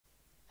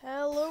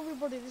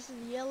everybody, this is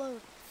Yellow,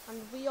 and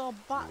we are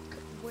back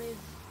with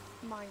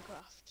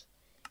Minecraft.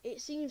 It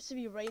seems to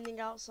be raining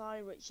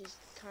outside, which is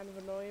kind of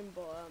annoying,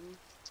 but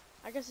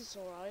I guess it's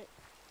alright.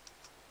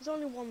 There's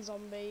only one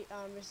zombie,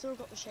 and we've still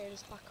got the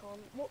shaders back on.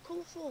 What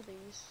colour for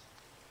these?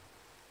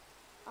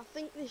 I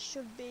think this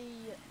should be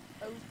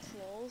oak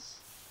floors.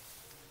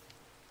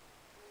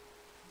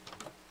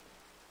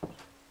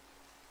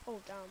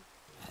 Oh, damn.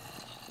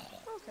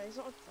 Okay, it's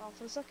not. Oh,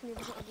 for a second he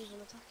wasn't even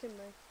attacking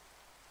me.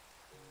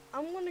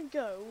 I'm gonna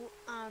go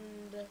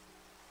and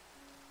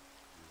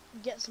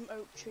get some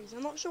oak trees.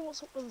 I'm not sure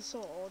what's up with the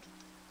sword,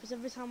 because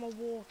every time I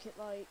walk it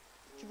like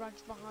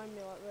drags behind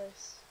me like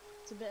this.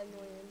 It's a bit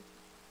annoying.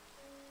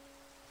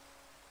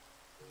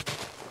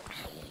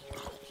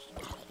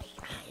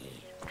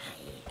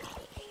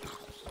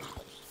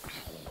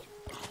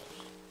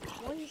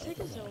 Why are you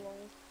taking so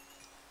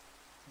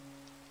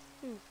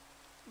long?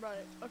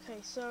 Right, okay,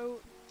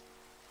 so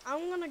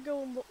I'm gonna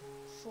go and look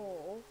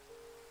for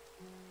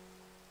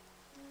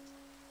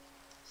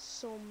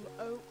some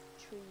oak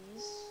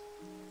trees.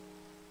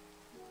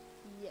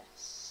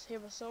 Yes, here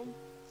are some.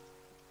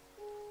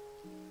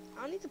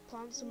 I need to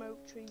plant some oak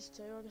trees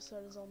too, like I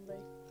said, a zombie.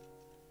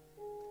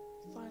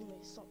 Finally,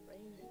 it stopped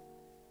raining.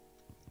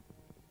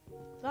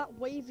 That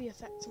wavy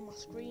effect on my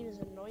screen is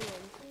annoying.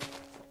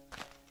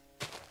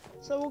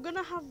 So we're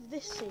gonna have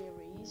this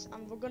series,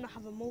 and we're gonna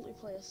have a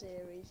multiplayer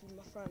series with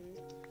my friend,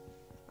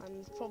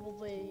 and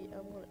probably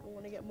I'm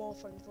gonna get more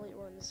friends later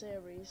on in the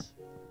series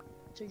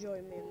to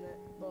join me in it.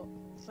 But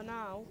for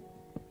now,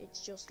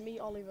 it's just me,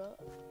 Oliver,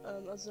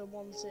 as a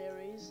one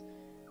series,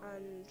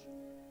 and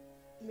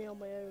me on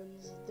my own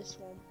as this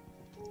one.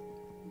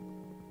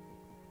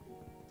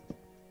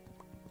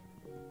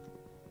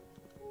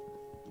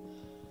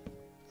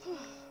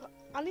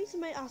 I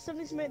still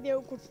need to make the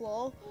oak wood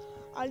floor,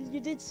 and you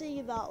did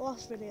see that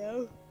last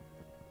video.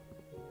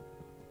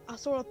 I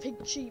saw a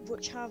pig sheep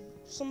which have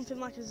something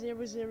like a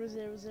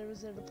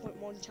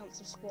 0.000.1 chance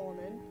of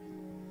spawning,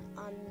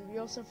 and we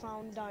also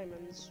found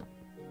diamonds.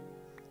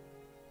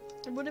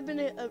 It would have been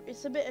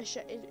it's a bit of I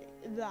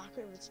can't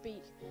even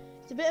speak.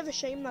 It's a bit of a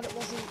shame that it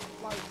wasn't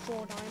like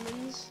 4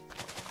 diamonds,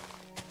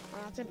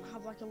 and I didn't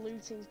have like a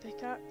looting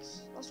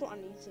pickaxe. That's what I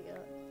need to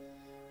get.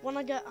 When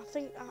I get, I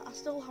think I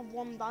still have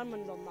 1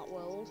 diamond on that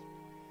world,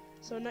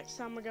 so next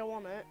time I go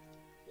on it,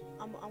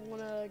 I'm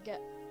gonna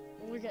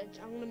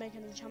make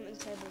an enchanting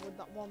table with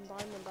that 1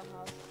 diamond I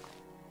have.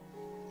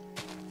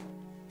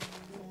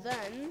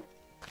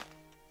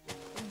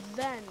 And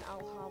then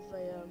I'll have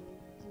a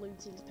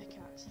looting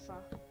pickaxe if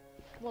I'm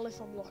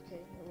lucky,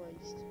 at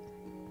least.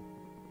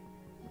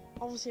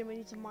 Obviously, we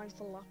need to mine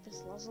for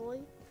lapis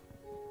lazuli.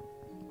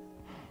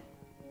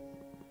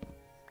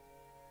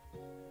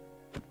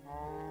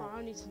 Oh,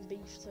 I need some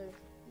beef too.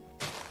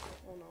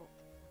 Or not.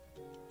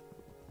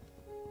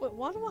 Wait,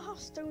 why do I have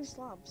stone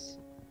slabs?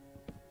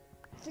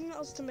 I think that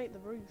was to make the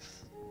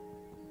roof.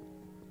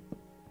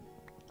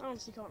 I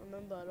honestly can't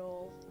remember at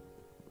all.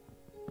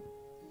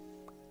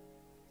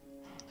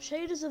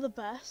 Shaders are the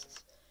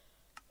best,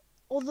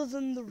 other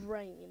than the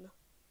rain.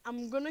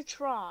 I'm gonna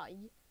try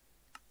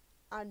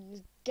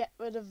and get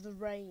rid of the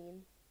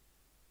rain.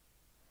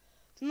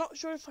 I'm not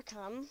sure if I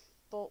can,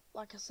 but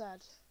like I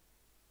said.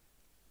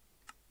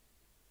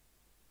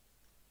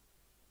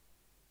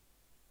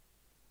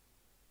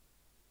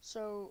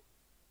 So,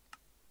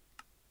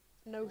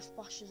 no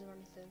splashes or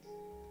anything.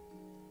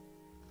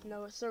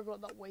 No, it's still got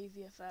that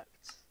wavy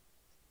effect.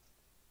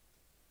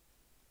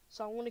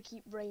 So I'm gonna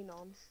keep rain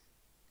on.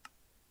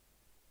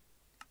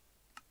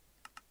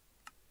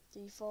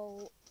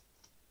 Default.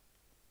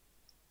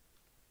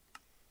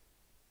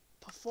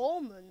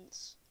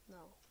 Performance?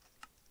 No.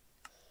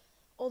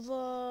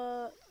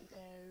 Other...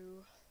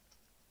 No.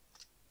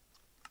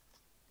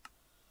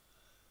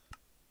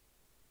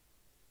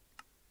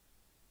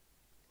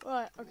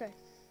 Right, okay.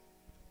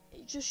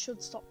 It just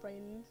should stop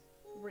raining.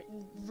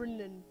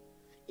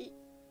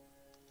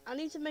 I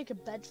need to make a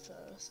bed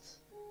first.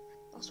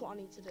 That's what I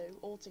need to do,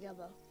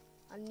 altogether.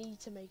 I need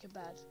to make a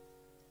bed.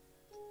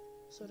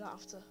 So I don't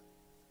have to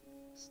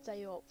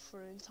stay up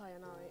for an entire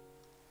night.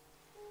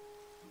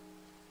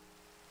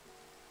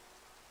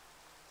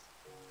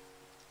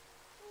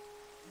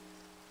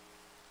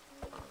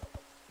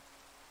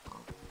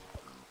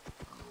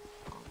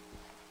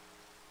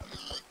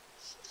 This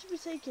should be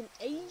taking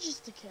ages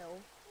to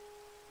kill.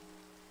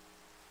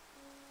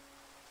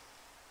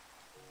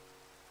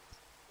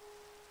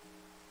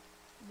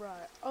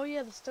 Right. Oh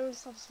yeah, the stone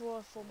slabs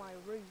were for my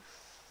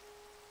roof.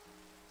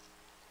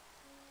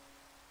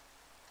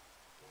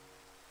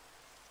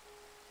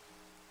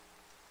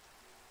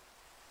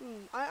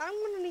 I'm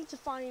gonna need to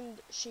find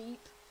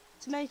sheep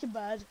to make a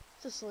bed,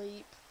 to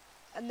sleep,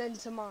 and then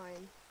to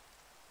mine.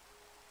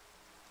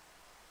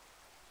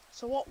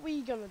 So what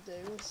we're gonna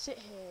do is sit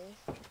here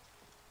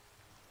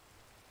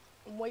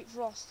and wait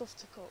for our stuff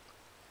to cook.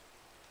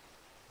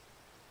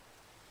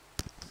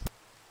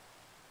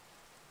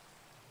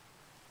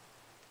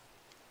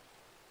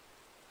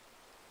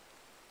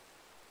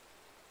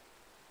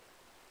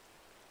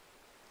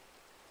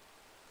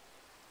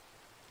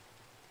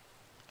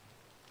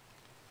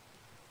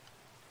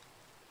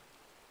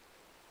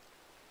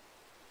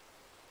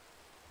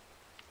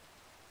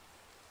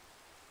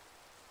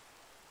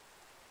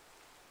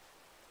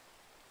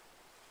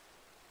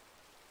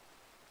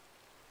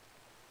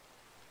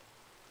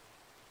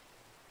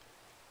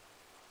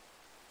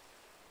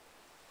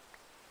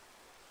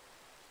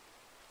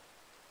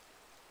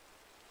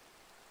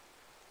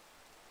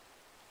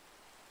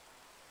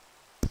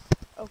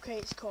 Okay,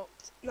 it's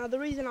cooked. Now the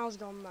reason I was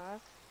gone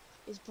there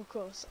is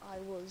because I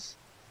was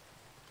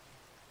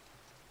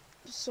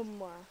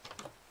somewhere.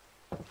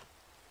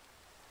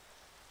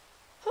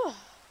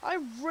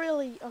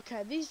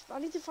 I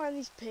need to find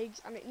these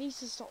pigs, and it needs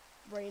to stop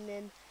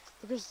raining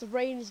because the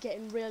rain is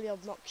getting really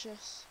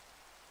obnoxious.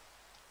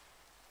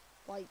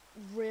 Like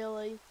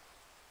really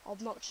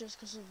obnoxious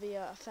because of the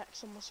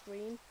effects on my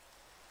screen.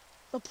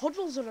 The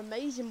puddles are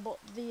amazing, but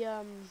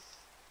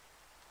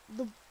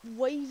the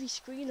wavy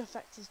screen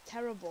effect is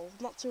terrible.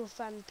 Not to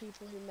offend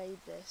people who made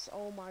this.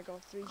 Oh my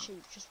god, 3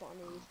 sheep, just what I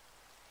need.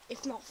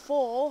 If not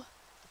 4.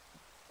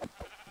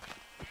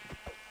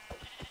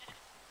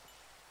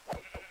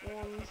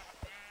 1,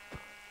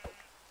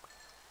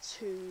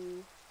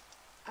 2,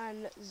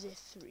 and the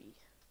 3.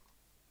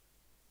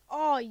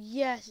 Oh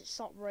yes, it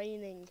stopped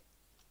raining.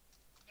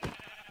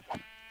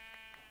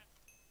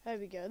 There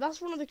we go. That's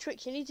one of the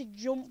tricks. You need to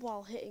jump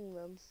while hitting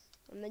them,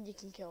 and then you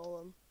can kill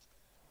them.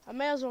 I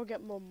may as well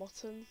get more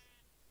mutton.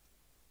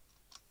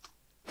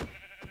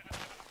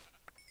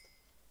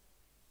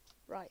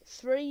 Right,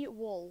 3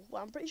 wool.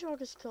 Well, I'm pretty sure I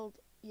just killed...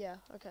 Yeah,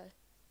 okay.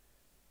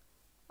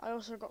 I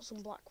also got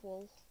some black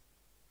wool.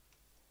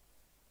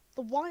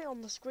 The white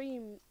on the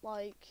screen,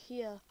 like,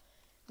 here,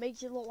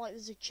 makes it look like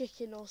there's a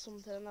chicken or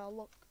something, and I'll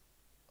look...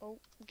 Oh,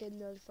 I'm getting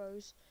nearly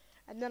froze.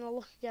 And then I'll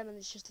look again, and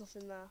it's just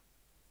nothing there.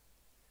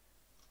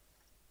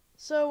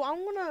 So,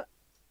 I'm gonna...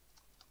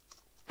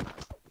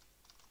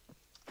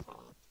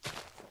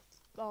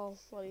 Oh,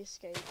 well, he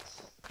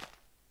escaped.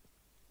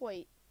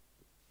 Wait.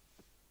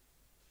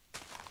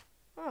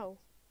 Oh.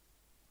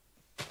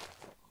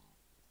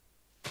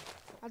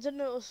 I didn't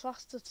know it was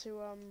faster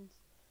to,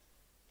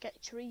 get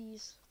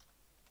trees.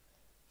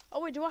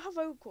 Oh, wait, do I have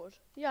oak wood?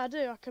 Yeah, I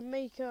do. I can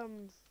make,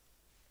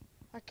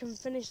 I can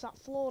finish that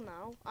floor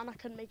now, and I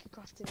can make a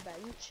crafting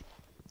bench.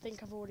 I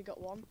think I've already got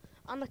one.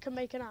 And I can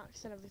make an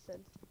axe and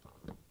everything.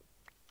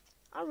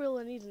 I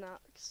really need an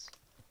axe.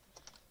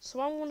 So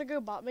I'm gonna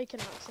go back, make an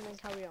axe, and then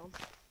carry on.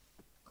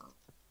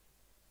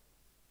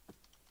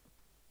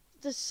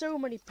 There's so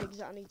many pigs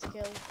that I need to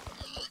kill.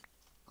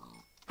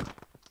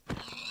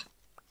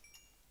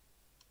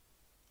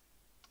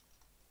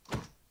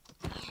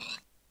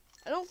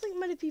 I don't think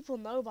many people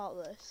know about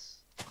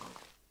this.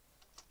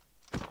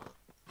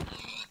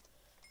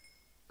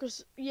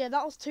 Because, yeah,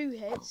 that was 2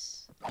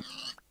 hits.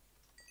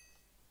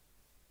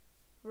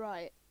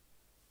 Right.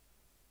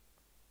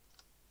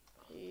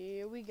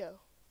 Here we go.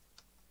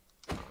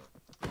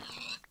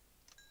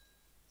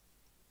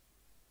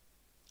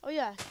 Oh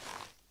yeah.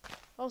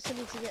 I also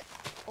need to get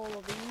all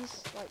of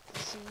these, like the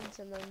seeds,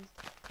 and then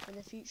in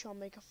the future I'll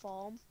make a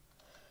farm.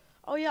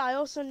 Oh yeah, I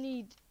also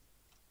need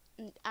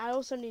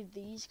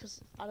these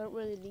because I don't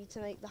really need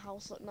to make the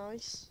house look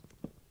nice.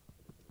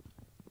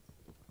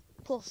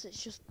 Plus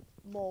it's just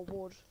more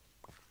wood.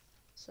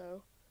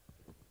 So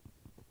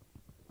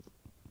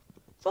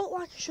felt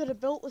like I should have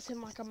built this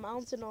in like a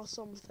mountain or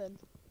something.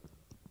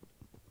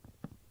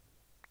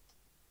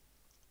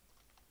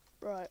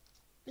 Right.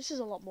 This is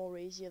a lot more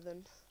easier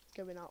than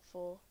going out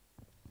for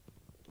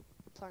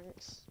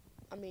planks.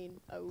 I mean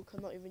oak,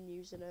 I'm not even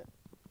using it.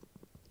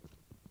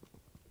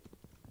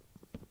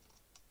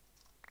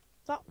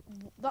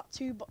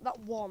 That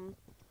one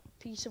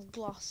piece of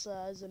glass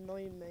is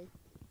annoying me.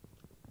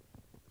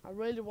 I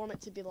really want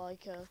it to be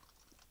like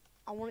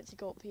I want it to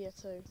go up here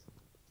too.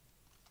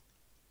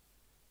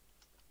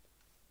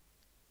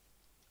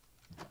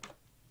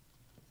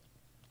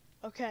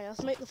 Okay,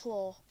 let's make the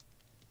floor,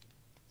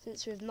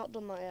 since we've not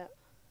done that yet.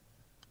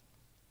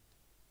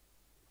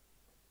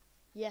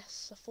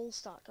 Yes, a full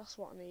stack, that's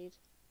what I need.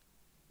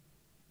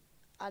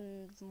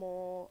 And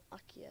more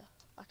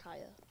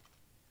Acacia.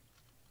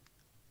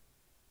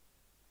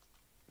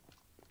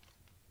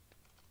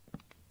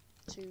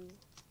 2,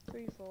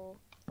 3, 4,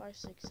 5,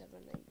 6, 7,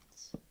 8,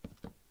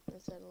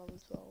 9, 10, 11,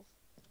 12.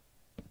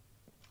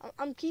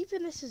 I'm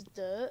keeping this as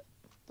dirt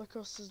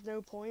because there's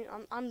no point.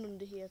 I'm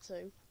under here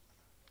too.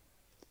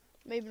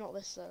 Maybe not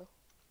this though.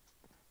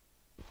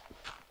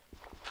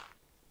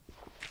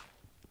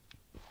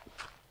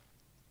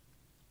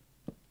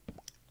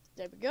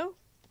 There we go.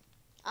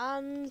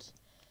 And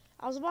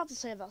I was about to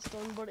say that's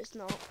done, but it's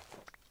not.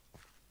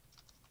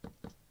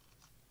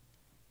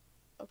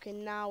 Okay,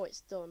 now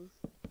it's done.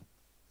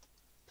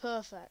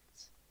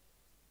 Perfect.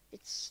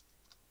 It's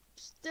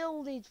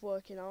still needs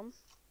working on,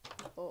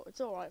 but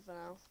it's alright for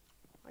now,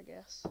 I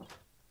guess.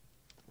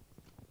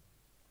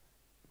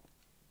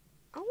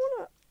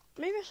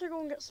 Maybe I should go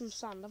and get some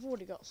sand. I've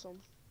already got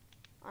some.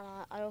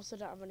 And I also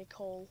don't have any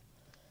coal.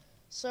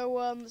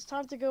 So, it's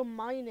time to go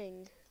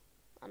mining.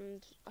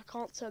 And I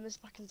can't turn this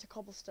back into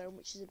cobblestone,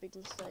 which is a big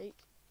mistake.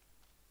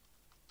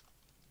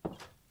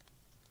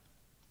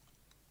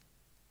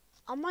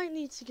 I might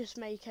need to just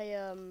make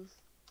a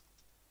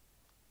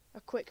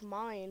quick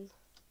mine.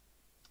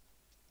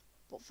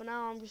 But for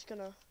now, I'm just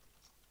gonna...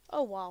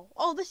 Oh, wow.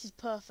 Oh, this is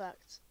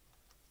perfect.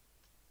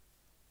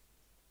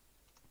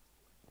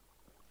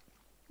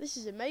 This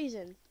is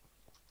amazing.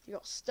 You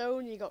got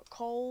stone, you got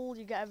coal,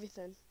 you get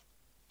everything.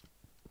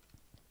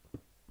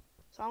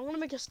 So I'm gonna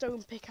make a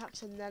stone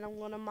pickaxe and then I'm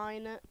gonna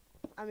mine it.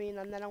 And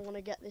then I'm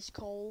gonna get this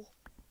coal.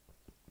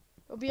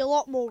 It'll be a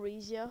lot more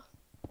easier.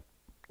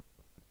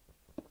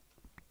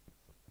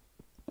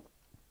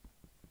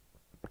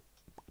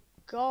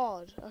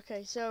 God.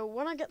 Okay, so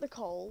when I get the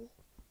coal,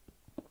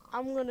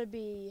 I'm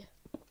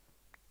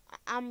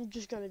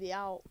just gonna be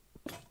out.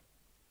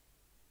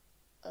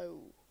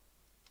 Oh.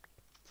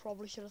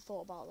 Probably should have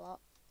thought about that.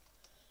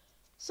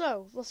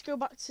 So, let's go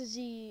back to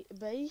the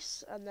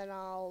base, and then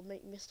I'll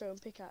make my stone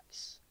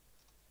pickaxe.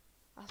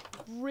 I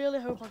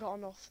really hope I got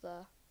enough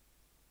there.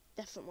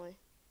 Definitely.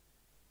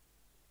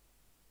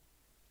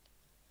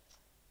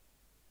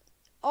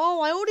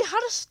 Oh, I already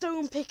had a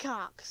stone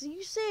pickaxe. Are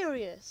you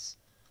serious?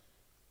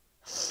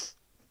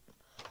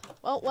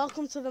 Well,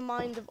 welcome to the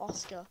mind of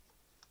Oscar.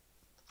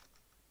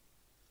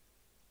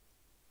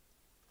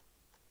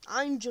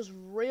 I'm just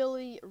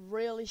really,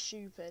 really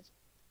stupid.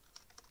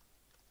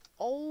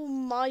 Oh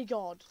my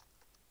god.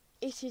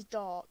 It is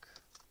dark.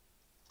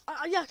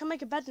 Yeah, I can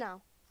make a bed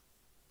now.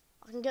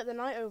 I can get the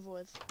night over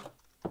with.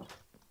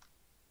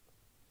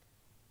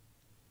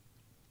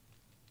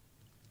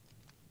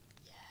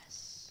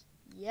 Yes.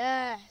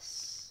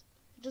 Yes.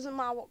 It doesn't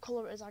matter what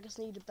colour it is, I just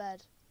need a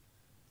bed.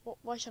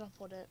 Where should I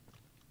put it?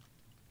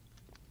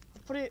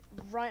 I'll put it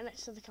right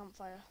next to the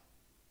campfire.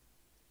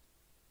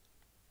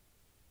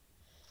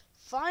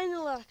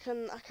 Finally,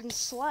 I can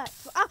sleep.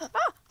 Ah!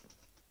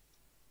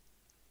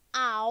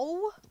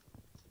 Ow!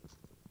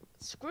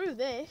 Screw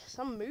this,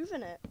 I'm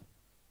moving it.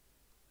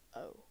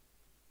 Oh.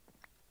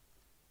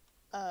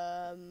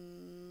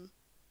 I'm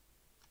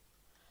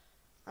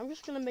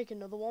just gonna make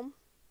another one.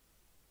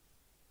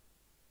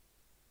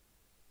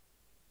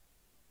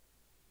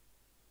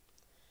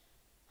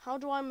 How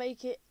do I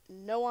make it?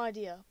 No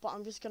idea, but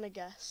I'm just gonna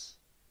guess.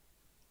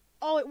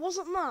 Oh, it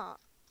wasn't that.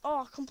 Oh,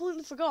 I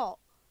completely forgot.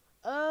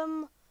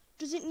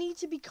 Does it need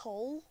to be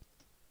coal?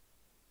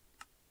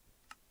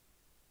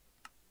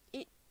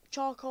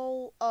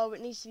 Charcoal? Oh,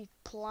 it needs to be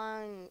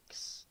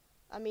planks.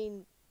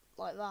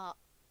 Like that.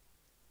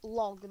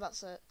 Log,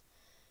 that's it.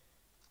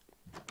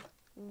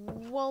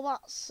 Well,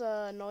 that's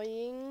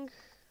annoying.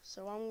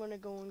 So I'm gonna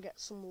go and get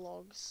some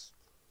logs.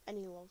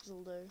 Any logs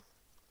will do.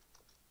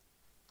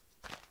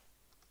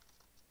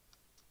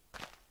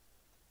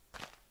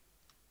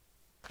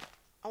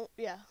 Oh,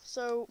 yeah,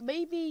 so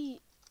maybe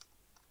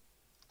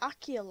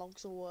Akia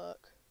logs will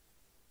work.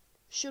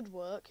 Should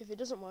work. If it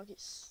doesn't work,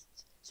 it's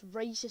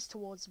racist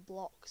towards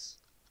blocks.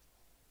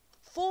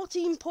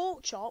 14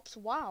 pork chops?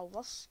 Wow,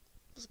 that's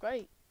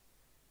great.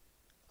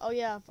 Oh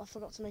yeah, I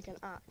forgot to make an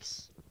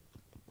axe.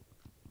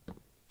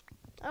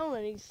 I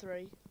only need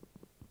 3.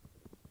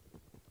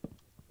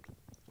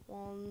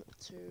 1,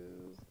 2,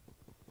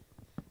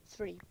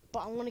 3. But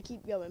I'm gonna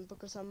keep going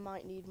because I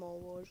might need more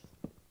wood.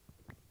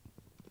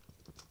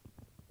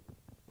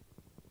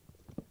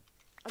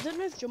 I don't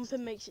know if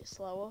jumping makes it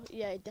slower.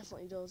 Yeah, it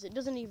definitely does. It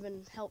doesn't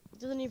even help.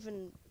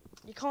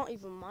 You can't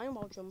even mine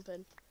while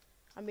jumping.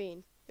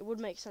 It would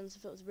make sense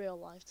if it was real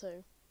life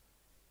too.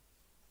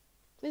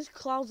 These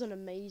clouds are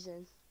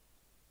amazing.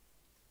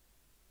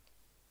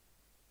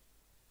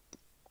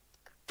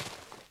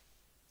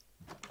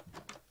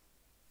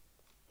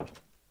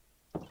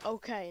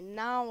 Okay,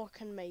 now I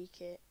can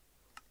make it.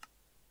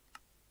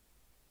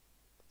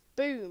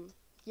 Boom.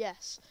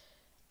 Yes.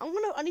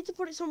 I need to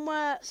put it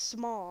somewhere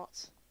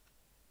smart.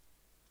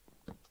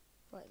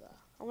 Right there.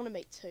 I'm gonna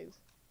make 2.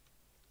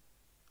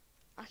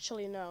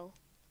 Actually, no.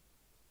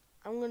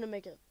 I'm gonna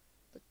make a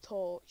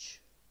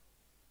torch.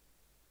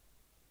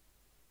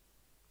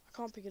 I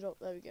can't pick it up.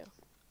 There we go.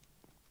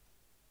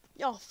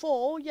 Yeah,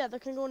 4. Yeah, they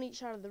can go on each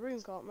side of the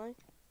room, can't they?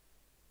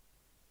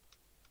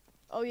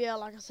 Oh yeah,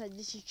 like I said,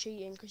 this is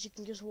cheating because you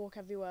can just walk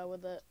everywhere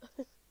with it.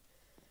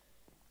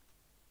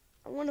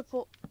 I'm gonna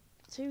put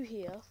 2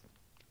 here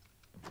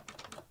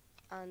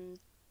and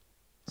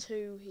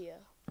 2 here.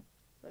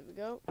 There we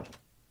go.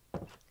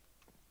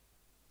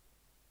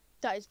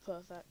 That is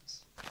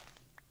perfect.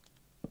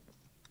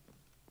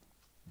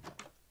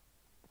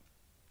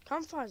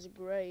 Campfires are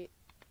great.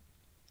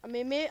 I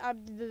can't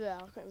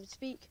even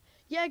speak.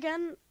 Yeah,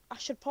 again, I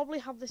should probably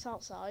have this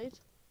outside.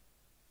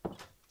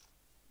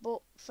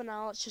 But for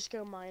now, let's just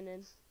go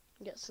mining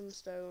and get some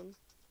stone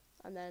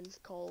and then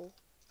coal.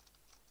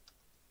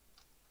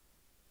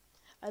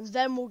 And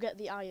then we'll get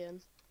the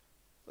iron,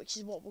 which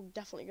is what we're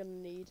definitely going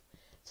to need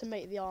to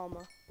make the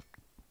armor.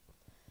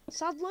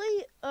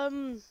 Sadly,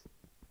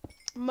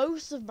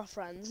 most of my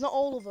friends, not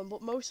all of them,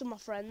 but most of my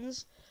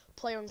friends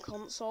play on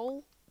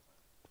console.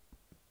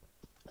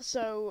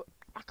 So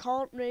I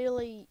can't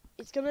really,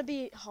 it's going to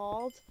be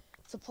hard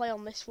to play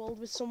on this world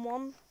with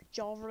someone,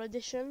 Java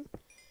edition,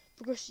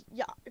 because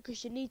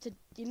you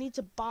need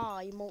to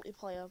buy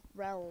multiplayer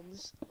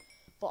realms,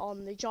 but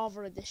on the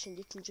Java edition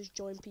you can just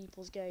join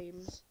people's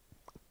games.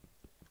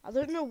 I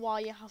don't know why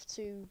you have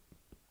to.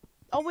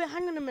 Oh wait,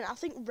 hang on a minute. I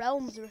think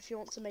realms are if you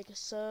want to make a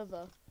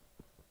server.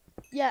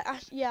 Yeah,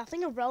 I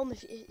think a realm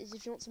is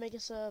if you want to make a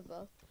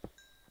server.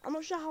 I'm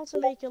not sure how to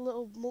make a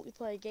little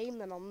multiplayer game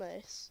then on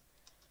this.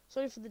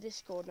 Sorry for the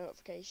Discord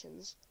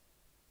notifications.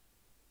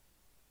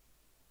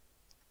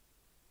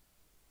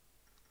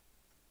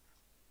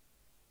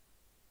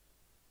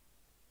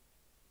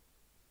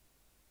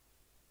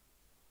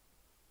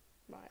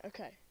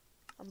 okay.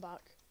 I'm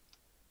back.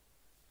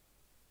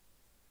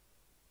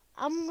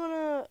 I'm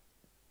gonna...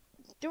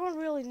 Do I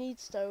really need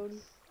stone?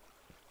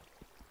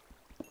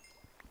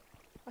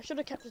 I should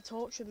have kept a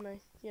torch with me,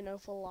 you know,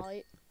 for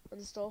light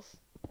and stuff.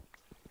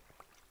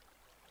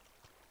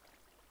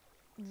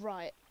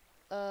 Right.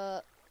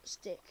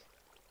 Stick.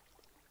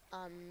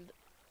 And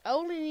I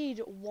only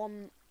need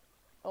one...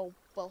 Oh,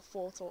 well,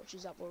 4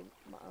 torches. That won't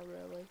matter,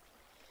 really.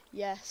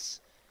 Yes.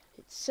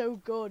 It's so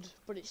good,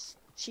 but it's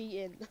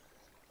cheating.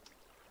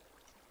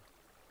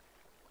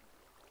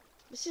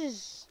 This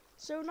is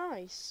so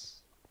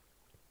nice.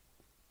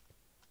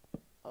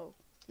 Oh.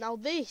 Now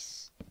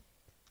this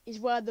is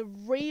where the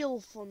real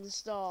fun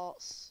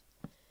starts.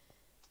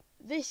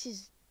 This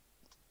is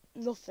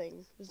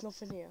nothing. There's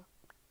nothing here.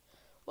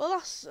 Well,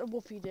 that's a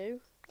whoopee-doo.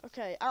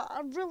 Okay,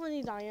 I really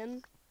need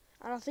iron.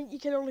 And I think you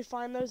can only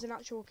find those in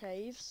actual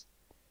caves.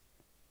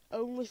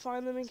 Only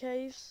find them in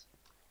caves.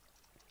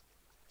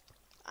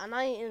 And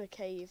I ain't in a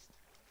cave.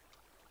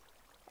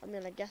 I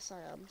mean, I guess I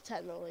am,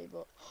 technically,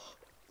 but...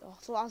 Oh,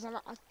 so that was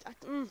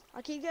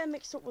I keep getting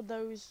mixed up with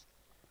those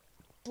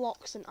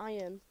blocks and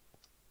iron.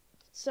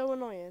 So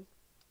annoying.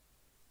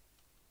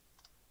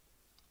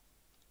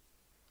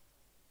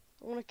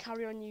 I want to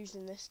carry on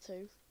using this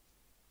too.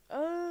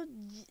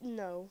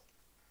 No.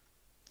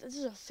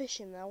 There's a fish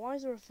in there. Why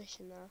is there a fish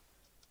in there?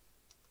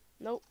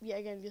 Nope, yet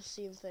again, just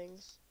seeing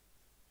things.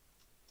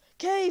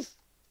 Cave!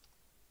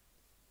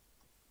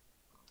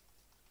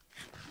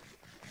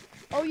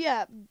 Oh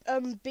yeah,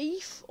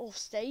 beef or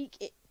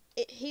steak,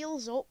 it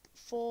heals up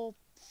for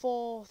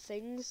 4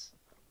 things.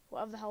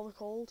 Whatever the hell they're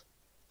called.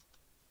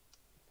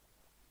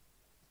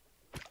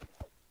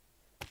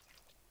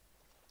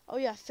 Oh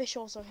yeah, fish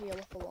also heal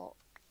up a lot.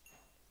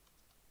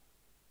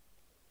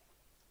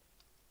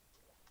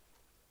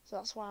 So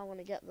that's why I want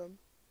to get them.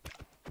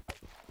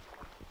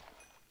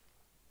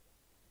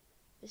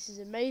 This is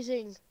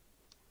amazing.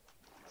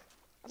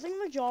 I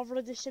think the Java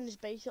edition is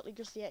basically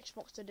just the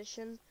Xbox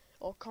edition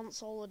or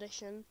console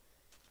edition,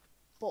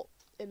 but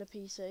in a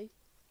PC.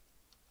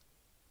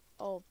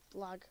 Oh,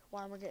 lag.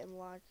 Why am I getting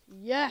lag?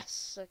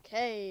 Yes, a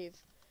cave.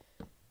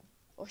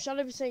 Or should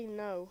I be saying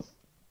no?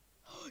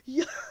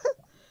 Yeah.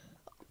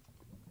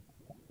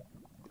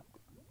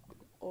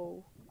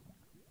 Oh.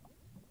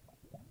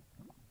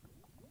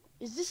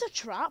 Is this a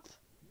trap?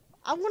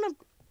 I'm gonna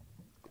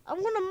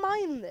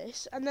mine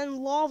this, and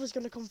then lava's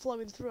gonna come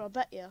flowing through. I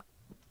bet you.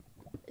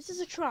 This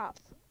is a trap.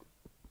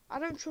 I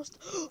don't trust.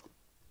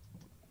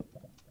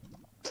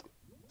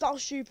 That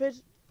was stupid.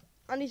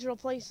 I need to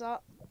replace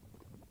that.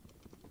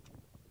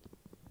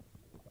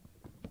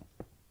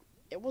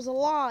 It was a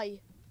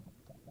lie.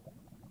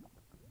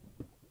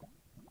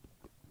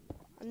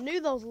 I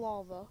knew there was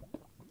lava.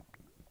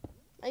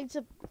 I need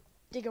to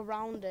dig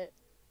around it,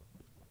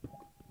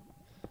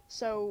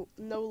 so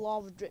no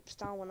lava drips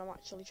down when I'm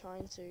actually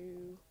trying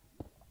to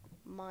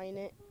mine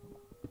it.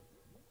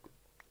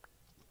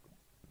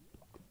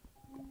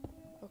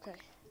 Okay.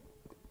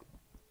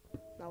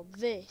 Now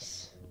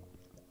this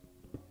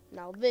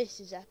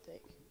is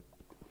epic.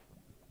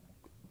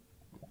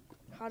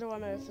 How do I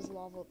know if there's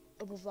lava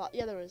above that?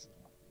 Yeah, there is.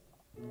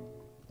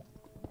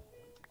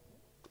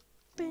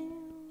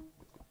 Bam,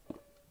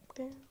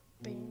 bam,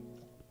 bam,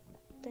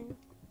 bam.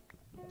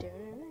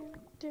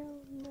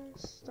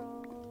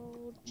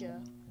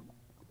 Nostalgia.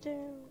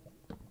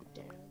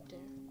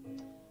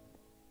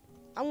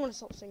 I'm gonna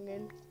stop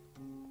singing.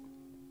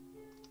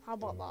 How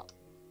about that?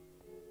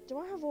 Do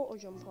I have auto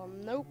jump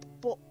on? Nope.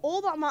 But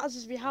all that matters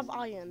is we have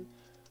iron.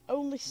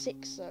 Only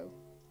 6 though.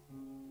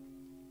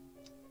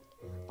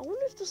 I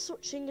wonder if there's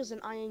such thing as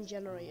an iron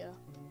generator.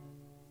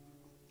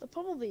 There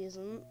probably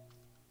isn't.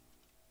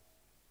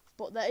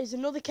 But there is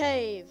another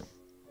cave.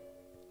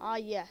 Ah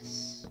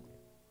yes.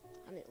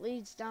 And it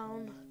leads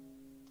down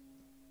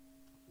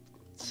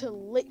to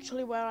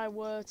literally where I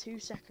were 2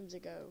 seconds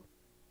ago.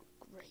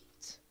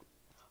 Great.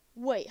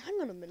 Wait, hang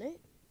on a minute.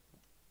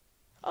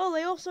 Oh,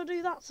 they also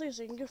do that too,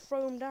 so you can just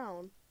throw them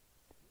down.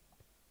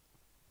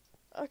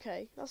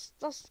 Okay, that's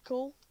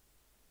cool.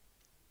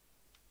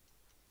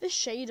 This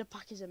shader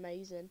pack is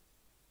amazing.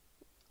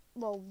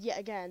 Well, yet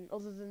again,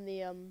 other than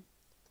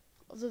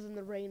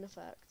the rain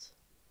effect.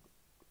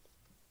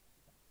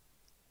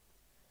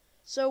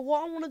 So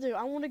what I want to do,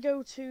 I want to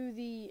go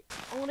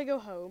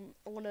home.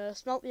 I want to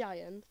smelt the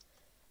iron,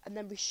 and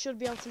then we should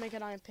be able to make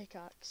an iron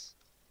pickaxe.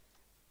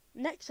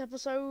 Next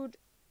episode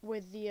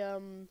with the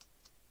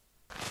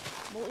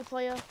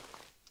multiplayer,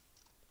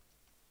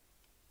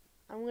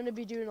 I'm going to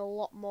be doing a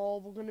lot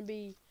more. We're going to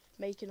be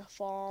making a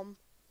farm.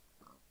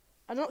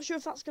 I'm not sure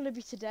if that's going to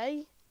be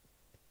today.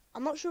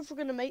 I'm not sure if we're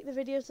going to make the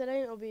video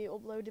today and it'll be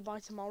uploaded by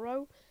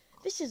tomorrow.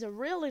 This is a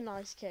really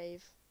nice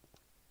cave.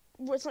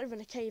 Well, it's not even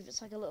a cave,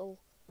 it's like a little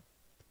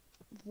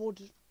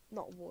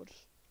not wood.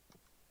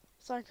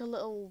 It's like a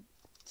little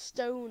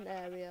stone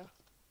area.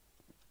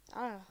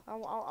 I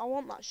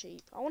want that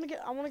sheep. I want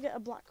to get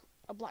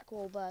a black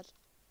wall bed.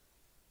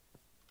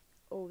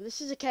 Oh, this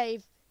is a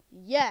cave.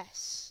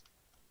 Yes.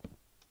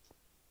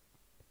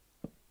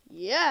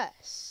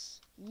 Yes.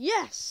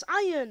 Yes,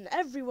 iron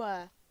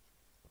everywhere.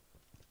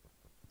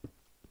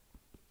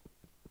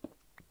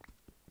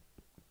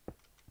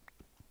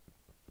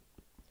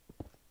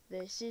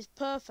 This is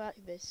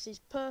perfect. This is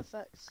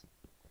perfect.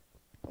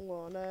 I'm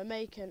gonna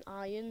make an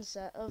iron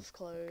set of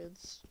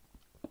clothes.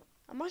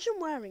 Imagine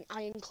wearing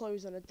iron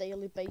clothes on a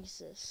daily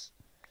basis.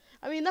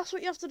 I mean, that's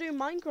what you have to do in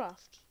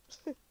Minecraft.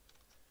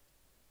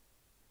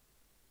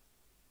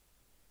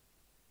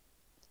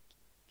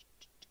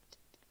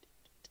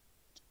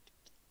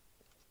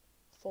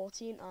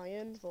 14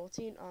 iron,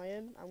 14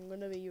 iron. I'm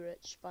gonna be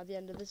rich by the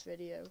end of this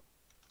video.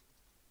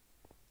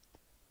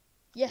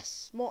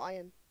 Yes, more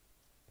iron.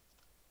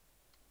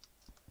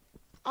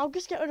 I'll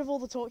just get rid of all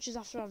the torches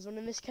after I've done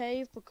in this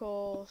cave,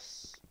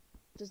 because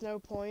there's no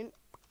point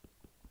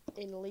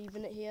in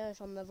leaving it here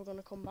if I'm never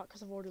gonna come back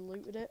because I've already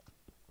looted it.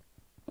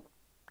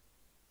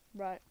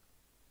 Right.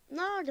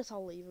 Nah, I guess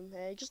I'll leave them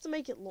here just to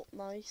make it look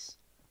nice.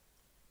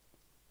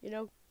 You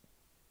know?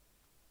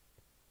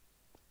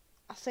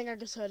 I think I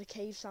just heard a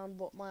cave sound,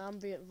 but my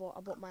ambient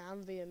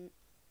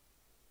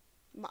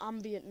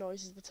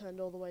noises were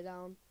turned all the way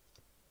down.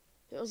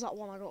 It was that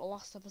one I got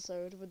last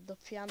episode with the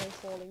piano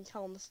falling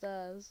down the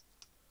stairs.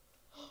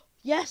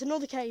 Yes,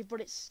 another cave, but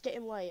it's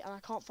getting late and I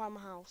can't find my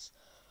house.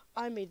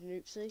 I made an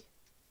oopsie.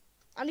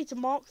 I need to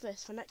mark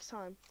this for next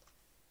time.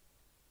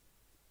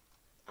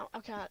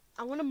 Okay,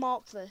 I'm gonna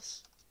mark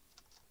this.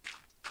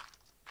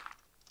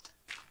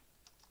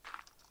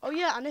 Oh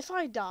yeah, and if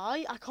I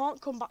die, I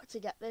can't come back to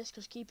get this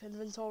because keep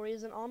inventory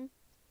isn't on.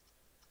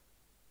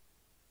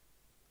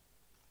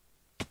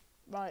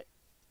 Right.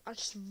 I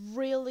just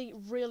really,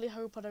 really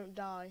hope I don't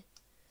die.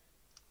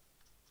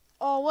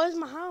 Oh, where's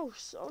my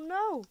house? Oh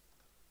no.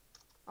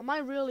 Am I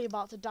really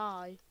about to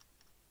die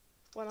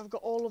when I've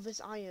got all of this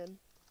iron?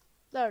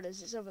 There it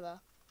is, it's over there.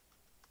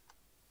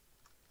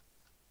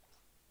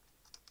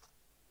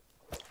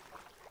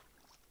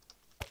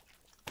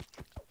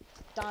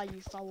 Die,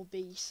 you foul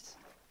beast.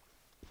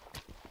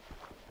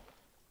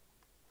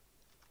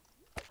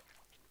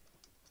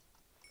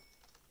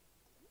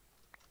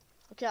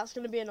 Okay, that's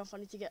gonna be enough. I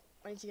need to get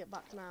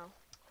back now.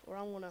 Or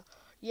I'm gonna.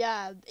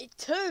 Yeah, it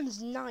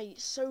turns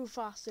night so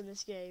fast in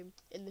this game,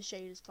 in the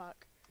shaders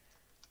pack.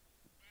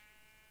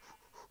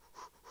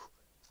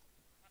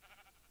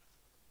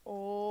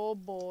 Oh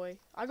boy.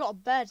 I got a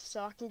bed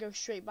so I can go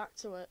straight back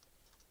to it.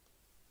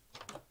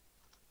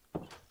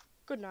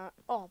 Good night.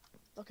 Oh,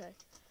 okay.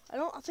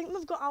 I think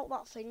they've got out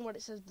that thing where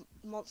it says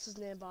monsters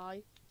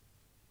nearby.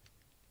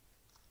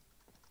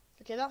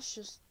 Okay, that's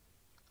just.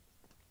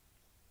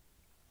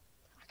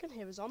 I can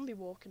hear a zombie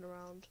walking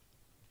around.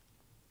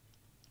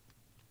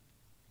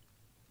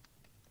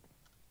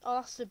 Oh,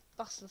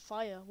 that's the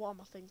fire. What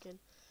am I thinking?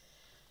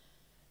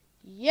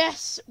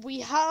 Yes,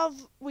 we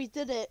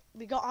did it.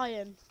 We got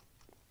iron.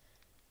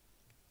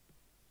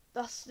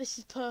 This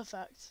is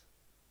perfect.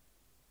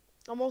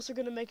 I'm also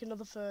gonna make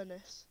another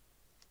furnace,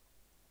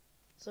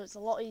 so it's a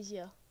lot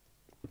easier.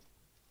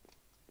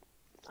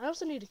 I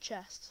also need a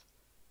chest,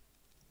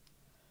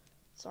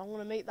 so I'm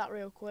gonna make that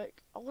real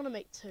quick. I'm gonna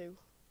make 2.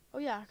 Oh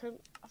yeah,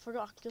 I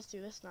forgot I can just do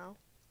this now.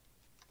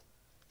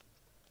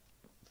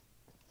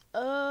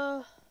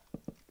 There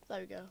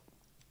we go.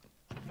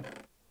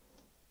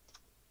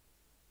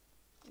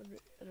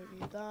 I don't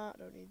need that, I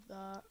don't need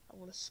that. I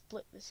want to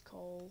split this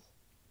coal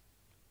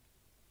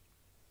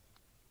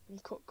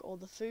and cook all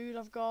the food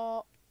I've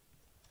got.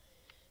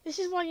 This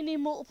is why you need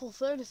multiple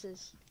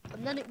furnaces,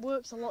 and then it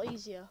works a lot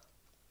easier.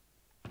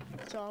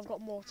 So I've got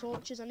more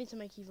torches. I need to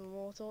make even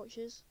more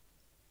torches.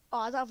 Oh,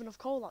 I don't have enough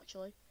coal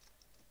actually.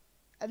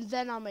 And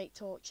then I'll make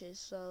torches,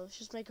 so let's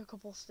just make a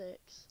couple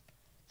sticks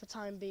for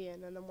time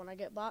being, and then when I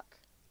get back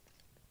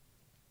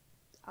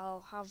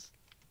I'll have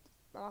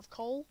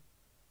coal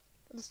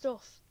and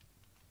stuff.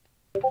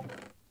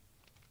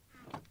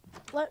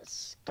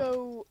 Let's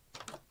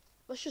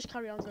just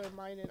carry on going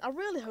mining. I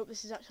really hope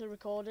this is actually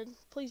recording.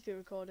 Please be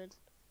recording.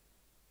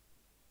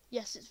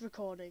 Yes, it's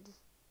recording.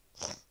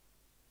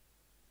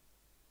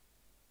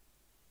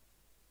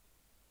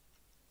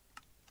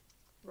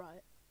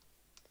 Right.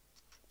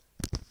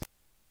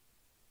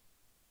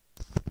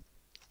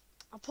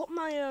 I put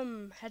my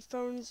my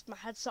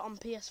headset on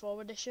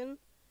PS4 edition,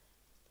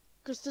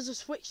 because there's a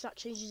switch that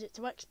changes it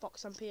to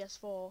Xbox and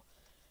PS4,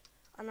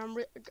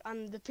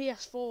 and the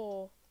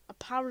PS4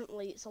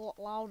 apparently it's a lot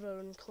louder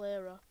and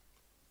clearer.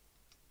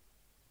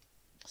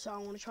 So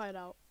I'm gonna try it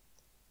out.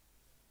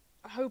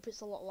 I hope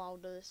it's a lot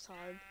louder this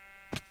time.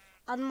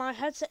 And my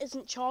headset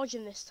isn't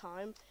charging this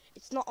time.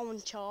 It's not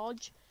on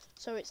charge,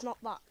 so it's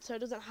not that. So it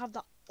doesn't have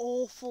that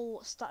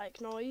awful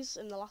static noise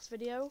in the last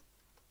video.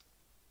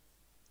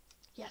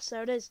 Yes,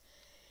 there it is.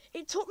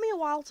 It took me a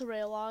while to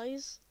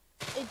realise,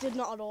 it did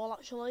not at all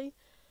actually,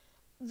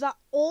 that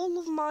all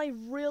of my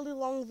really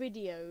long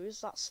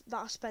videos that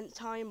I spent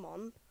time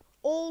on,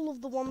 all of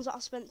the ones that I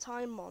spent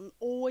time on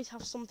always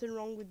have something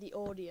wrong with the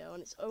audio,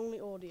 and it's only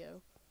audio.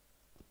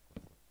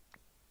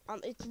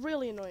 And it's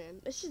really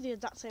annoying. This is the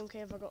exact same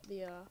cave I got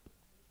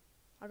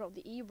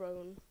the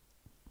E-Bone.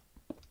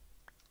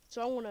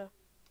 So I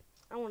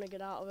wanna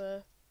get out of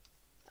here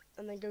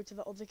and then go to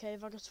the other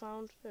cave I just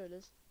found. There it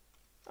is.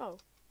 Oh,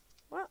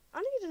 well, I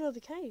need another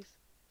cave.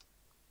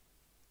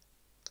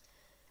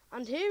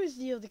 And here is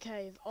the other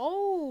cave.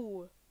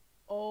 Oh,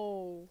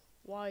 Oh,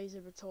 why is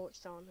there a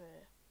torch down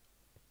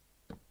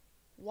here?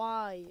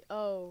 Why?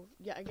 Oh,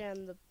 yet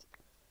again,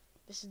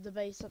 this is the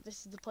base.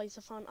 This is the place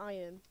I found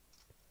iron.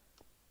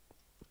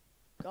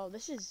 God,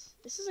 this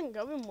isn't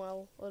going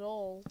well at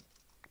all.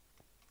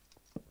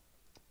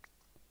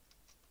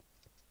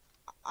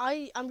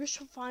 I'm just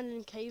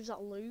finding caves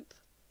that loop.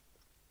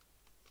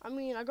 I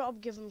mean, I gotta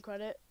give them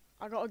credit.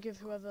 I gotta give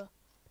whoever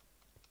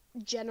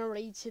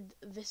generated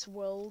this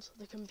world,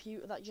 the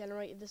computer that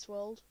generated this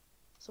world,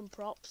 some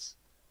props.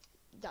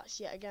 That's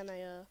yet again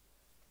a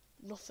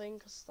nothing,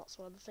 because that's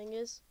where the thing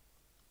is.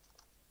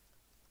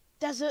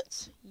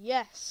 Desert,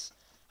 yes.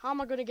 How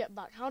am I gonna get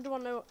back? How do I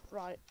know?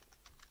 Right.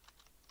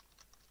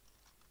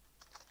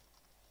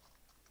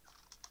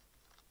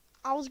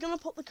 I was gonna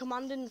put the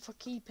command in for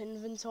keep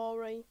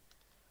inventory,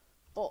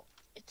 but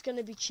it's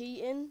gonna be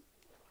cheating,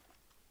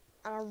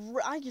 and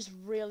I just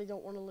really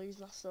don't want to lose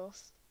my stuff.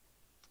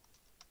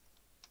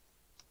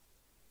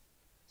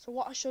 So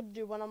what I should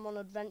do when I'm on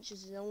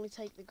adventures is only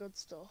take the good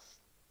stuff.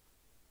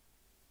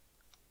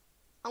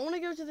 I want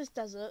to go to this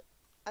desert,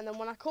 and then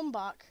when I come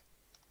back,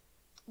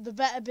 the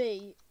better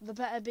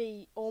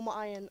be all my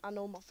iron and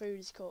all my food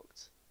is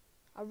cooked.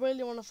 I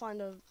really want to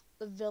find a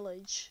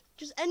village,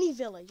 just any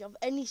village of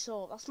any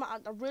sort. I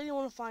really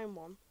want to find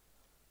one.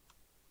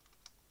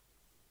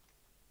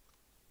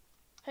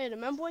 Hey,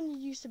 remember when you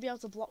used to be able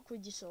to block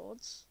with your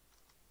swords?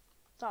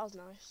 That was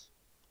nice.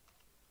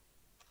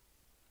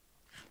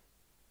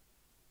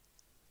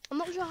 I'm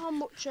not sure how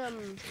much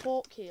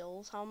pork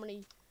heals, how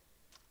many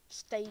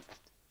steak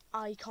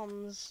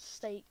icons,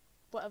 steak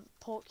whatever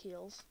pork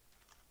heals.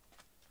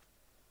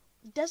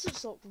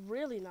 Deserts look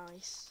really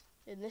nice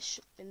in this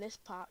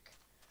pack.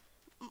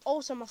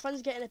 Also, my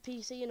friend's getting a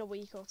PC in a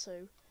week or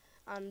two,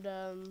 and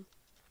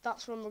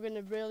that's when we're going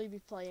to really be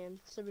playing.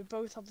 So we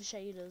both have the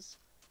shaders.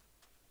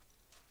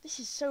 This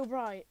is so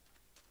bright.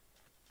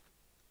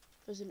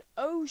 There's an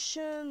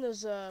ocean,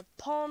 there's a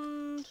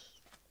pond.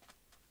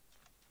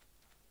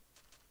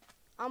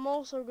 I'm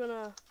also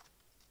gonna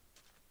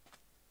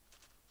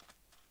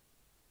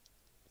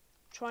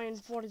try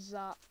and, what is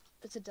that?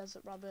 It's a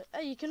desert rabbit.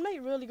 Hey, you can make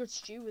really good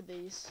stew with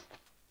these.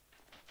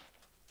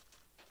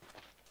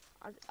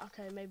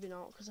 Okay, maybe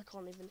not, because I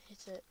can't even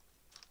hit it.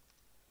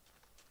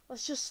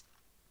 Let's just...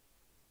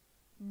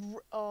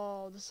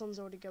 Oh, the sun's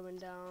already going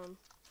down.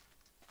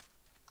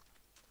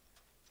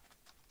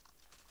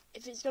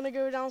 If it's gonna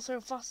go down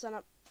so fast,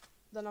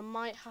 then I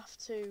might have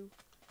to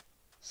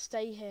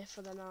stay here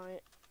for the night.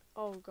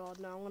 Oh god,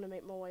 no, I'm gonna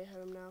make my way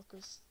home now,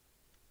 because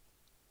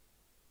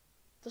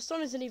the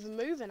sun isn't even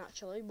moving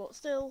actually, but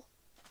still,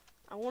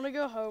 I want to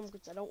go home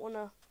because I don't want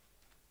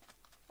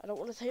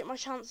to take my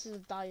chances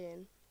of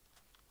dying.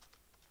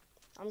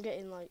 I'm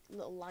getting like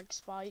little lag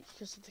spike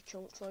because of the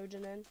chunks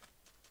loading in.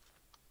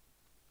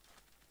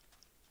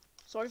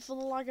 Sorry for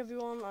the lag,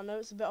 everyone. I know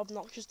it's a bit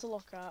obnoxious to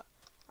look at,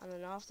 and I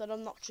know I've said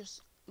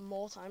obnoxious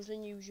more times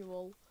than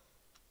usual,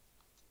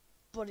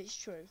 but it's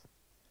true.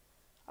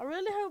 I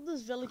really hope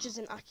there's villages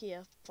in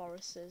Akia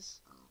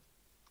forests.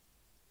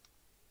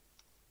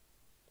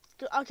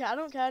 Okay, I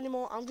don't care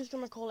anymore. I'm just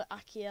gonna call it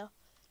Akia.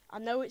 I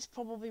know it's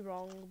probably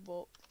wrong,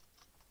 but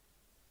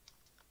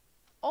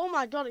oh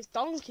my god, it's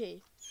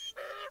Donkey.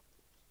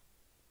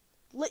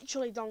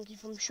 Literally Donkey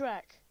from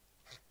Shrek.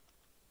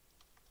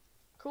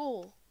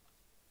 Cool.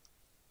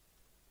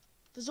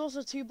 There's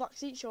also 2 black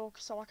seashore,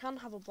 so I can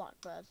have a black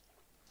bed.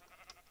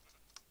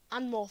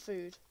 And more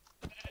food.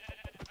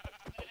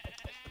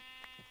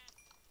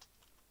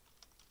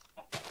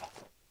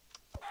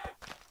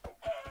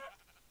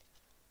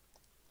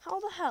 How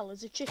the hell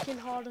is a chicken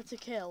harder to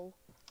kill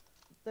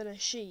than a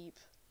sheep?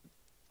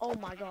 Oh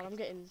my god, I'm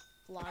getting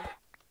lag.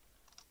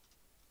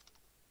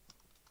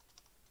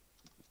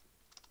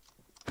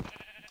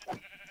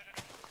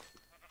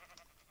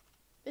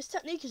 This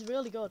technique is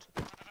really good.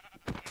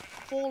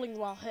 Falling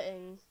while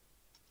hitting.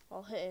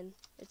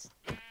 It's...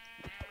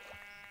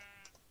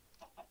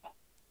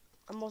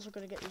 I'm also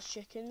gonna get these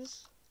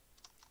chickens.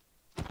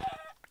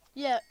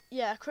 Yeah,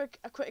 a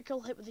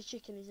critical hit with the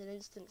chicken is an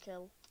instant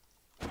kill.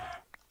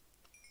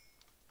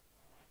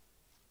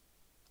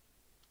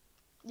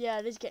 Yeah,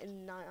 it is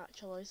getting night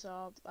actually,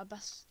 so I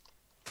best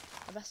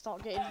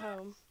start getting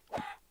home.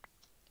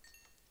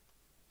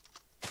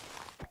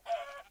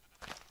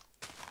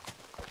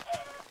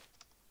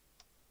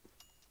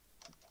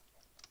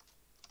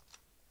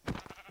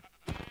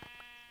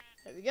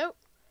 There we go.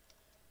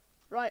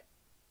 Right,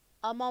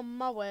 I'm on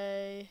my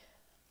way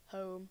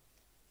home.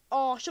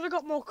 Oh, I should have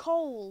got more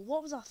coal.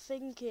 What was I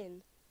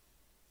thinking?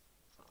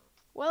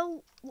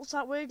 Well, looks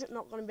like we're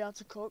not going to be able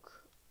to cook.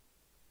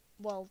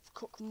 Well,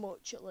 cook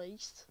much at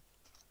least.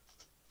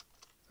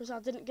 Because I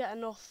didn't get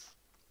enough.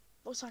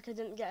 Looks like I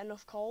didn't get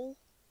enough coal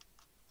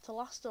to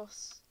last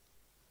us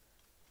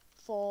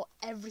for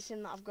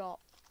everything that I've got.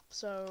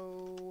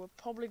 So we're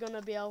probably going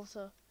to be able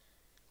to...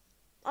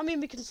 I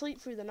mean, we can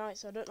sleep through the night,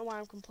 so I don't know why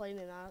I'm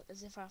complaining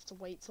as if I have to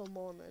wait till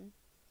morning.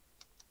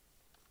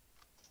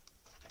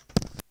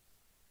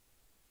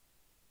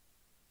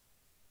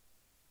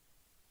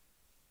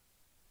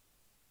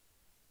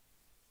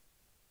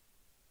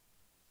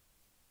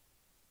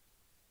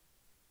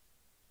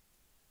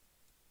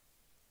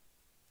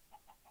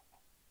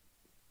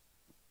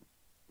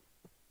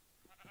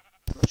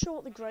 Not sure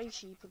what the grey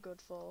sheep are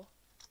good for.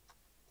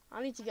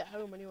 I need to get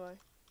home anyway.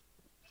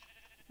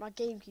 My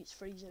game keeps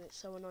freezing, it's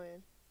so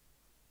annoying.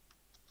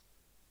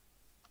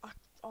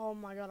 Oh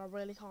my god, I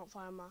really can't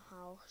find my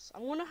house.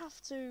 I'm gonna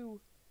have to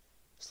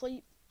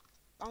sleep.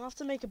 I'll have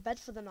to make a bed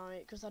for the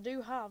night, because I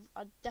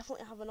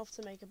definitely have enough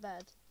to make a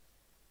bed.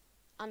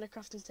 And a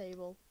crafting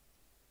table.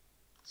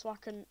 So I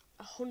can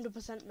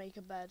 100% make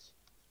a bed.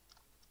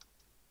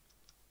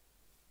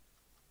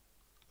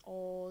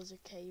 Oh, there's a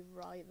cave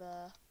right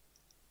there.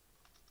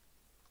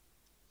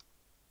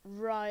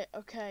 Right,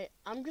 okay.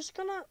 I'm just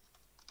gonna...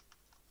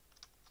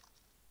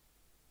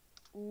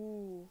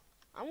 Ooh.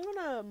 I'm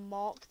gonna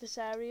mark this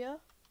area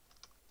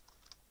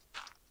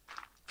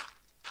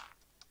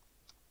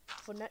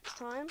for next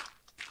time.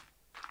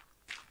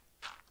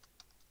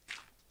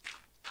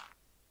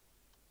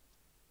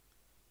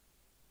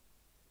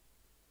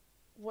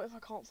 What if I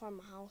can't find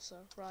my house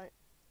though? Right.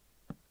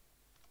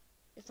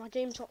 If my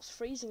game stops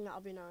freezing,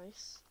 that'll be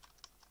nice.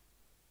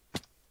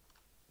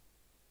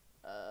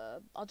 I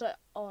don't.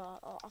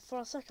 For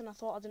a second, I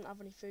thought I didn't have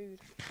any food.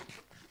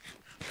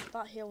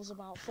 That heals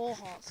about 4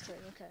 hearts too.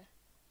 Okay.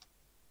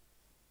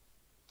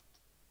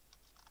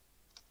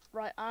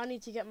 Right, I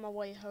need to get my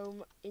way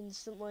home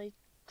instantly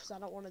because I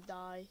don't want to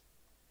die.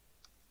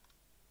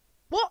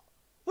 What?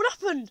 What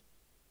happened?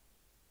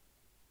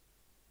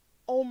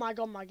 Oh my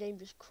god, my game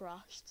just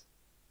crashed.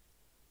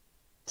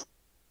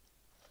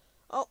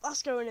 Oh,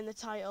 that's going in the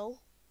title.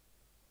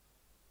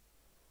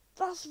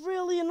 That's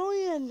really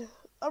annoying.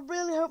 I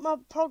really hope my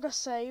progress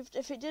saved.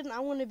 If it didn't,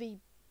 I'm going to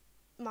be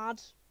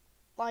mad.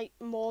 Like,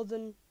 more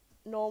than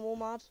normal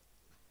mad.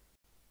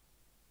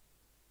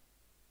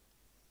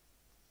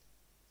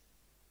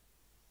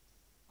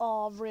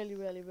 Oh, I really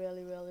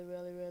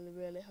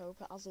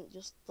hope it hasn't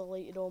just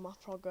deleted all my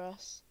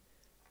progress.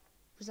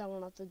 Because I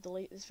won't have to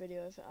delete this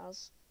video if it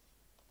has.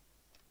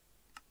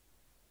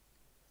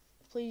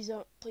 Please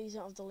don't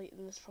have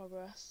deleted this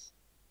progress.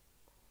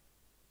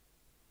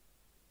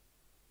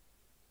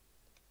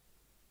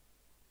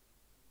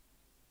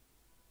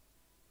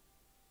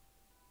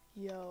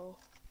 Yo.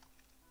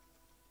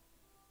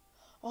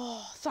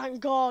 Oh,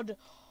 thank God.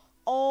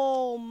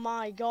 Oh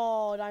my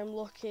god, I'm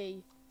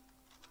lucky.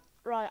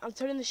 Right, I'm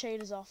turning the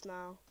shaders off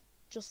now.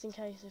 Just in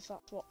case if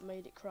that's what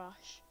made it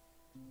crash.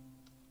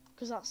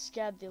 Because that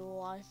scared the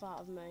life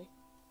out of me.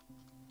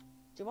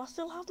 Do I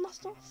still have my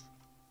stuff?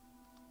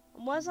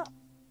 And where's that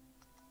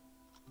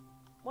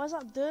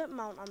dirt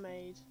mount I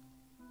made?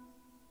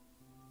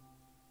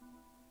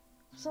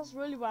 Because that's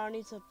really where I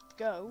need to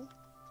go.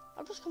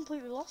 I've just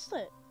completely lost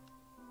it.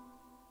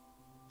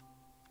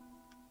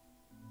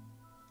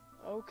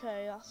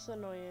 Okay, that's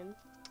annoying.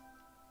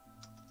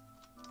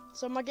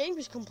 So my game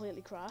just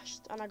completely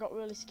crashed, and I got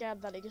really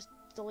scared that it just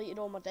deleted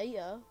all my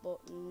data, but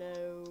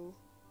no.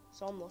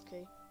 So I'm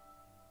lucky.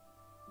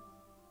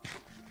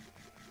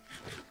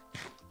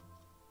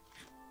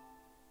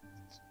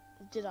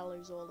 Did I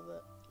lose all of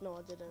it? No,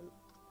 I didn't.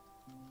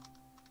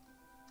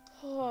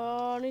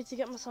 Oh, I need to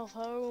get myself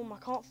home. I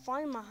can't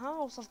find my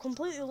house. I've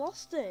completely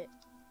lost it.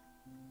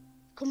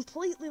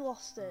 Completely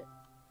lost it.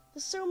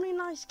 There's so many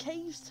nice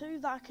caves too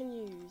that I can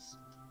use.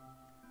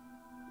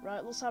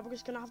 Right, looks like we're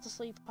just gonna have to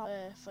sleep out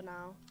here for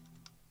now.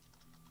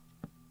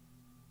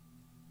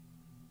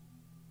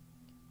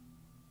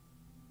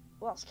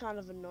 Well, that's kind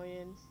of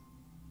annoying.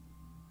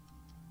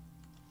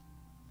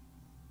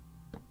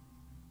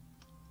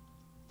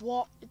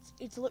 What?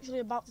 It's literally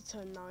about to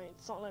turn night.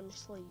 It's not letting me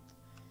sleep.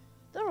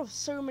 There are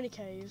so many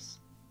caves.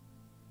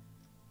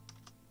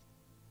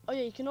 Oh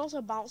yeah, you can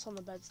also bounce on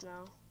the beds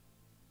now.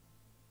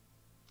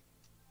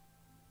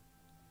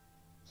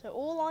 So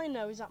all I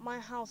know is that my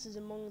house is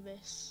among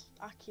this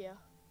Akia.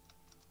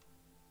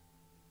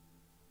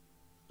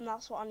 And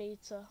that's what I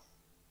need to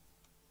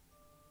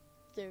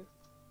do.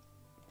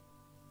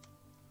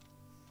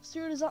 As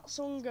soon as that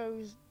sun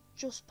goes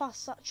just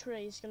past that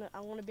tree,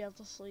 I'm gonna be able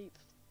to sleep.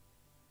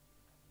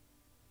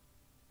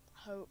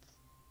 I hope.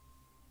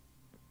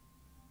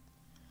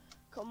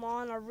 Come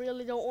on, I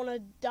really don't want to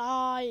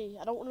die.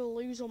 I don't want to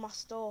lose all my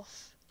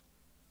stuff.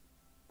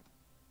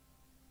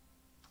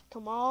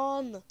 Come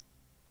on.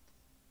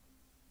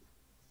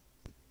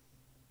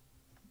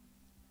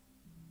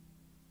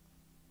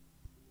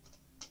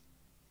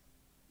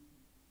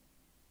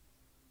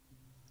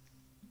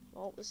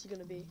 Oh, this is going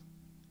to be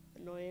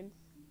annoying.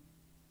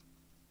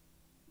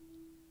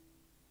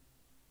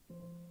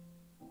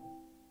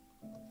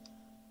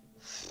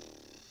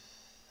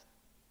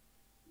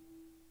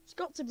 It's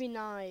got to be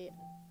night.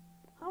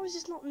 How is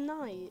this not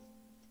night?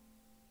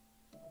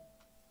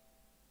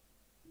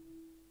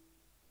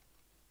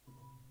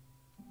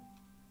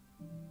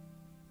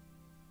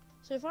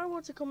 So if I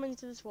were to come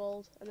into this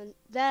world, and then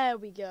there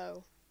we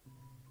go.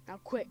 Now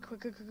quick.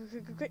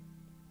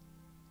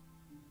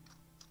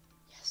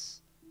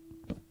 Yes.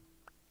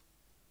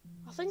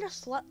 I think I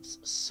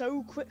slept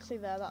so quickly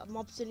there that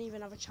mobs didn't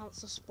even have a chance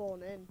to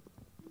spawn in.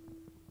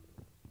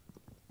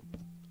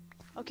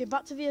 Okay,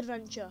 back to the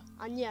adventure.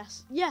 And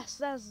yes,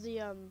 there's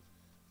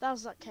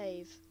that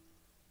cave.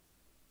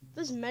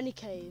 There's many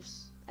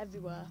caves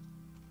everywhere.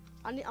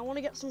 I want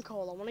to get some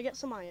coal. I want to get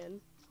some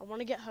iron. I want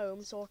to get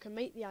home so I can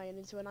make the iron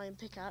into an iron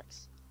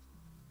pickaxe.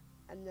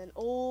 And then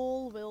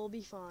all will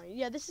be fine.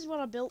 Yeah, this is when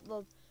I built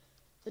the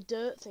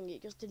dirt thing.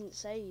 It just didn't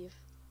save.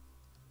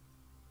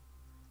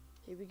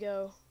 Here we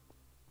go.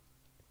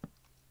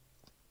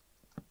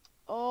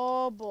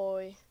 Oh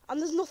boy. And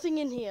there's nothing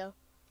in here.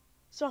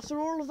 So after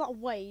all of that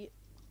wait,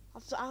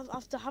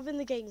 after having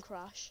the game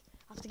crash,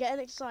 after getting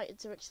excited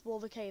to explore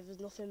the cave, there's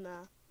nothing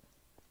there.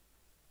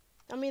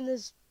 I mean,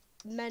 there's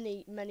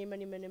many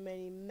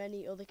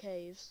other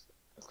caves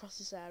across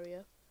this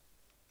area.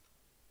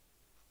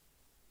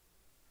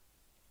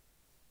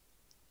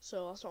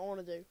 So that's what I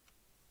want to do.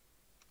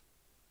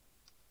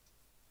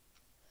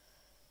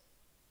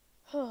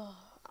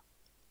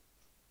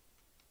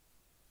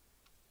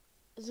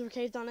 Is there a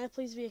cave down there?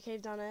 Please be a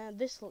cave down there.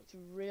 This looked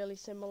really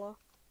similar.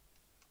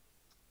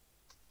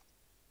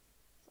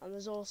 And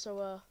there's also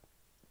a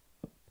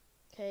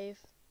cave.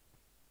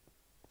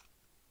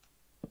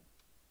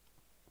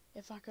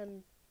 If I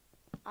can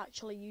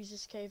actually use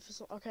this cave for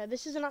some... Okay,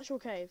 this is an actual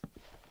cave.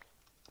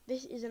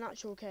 This is an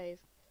actual cave.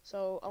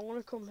 So I want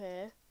to come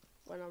here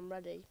when I'm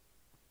ready.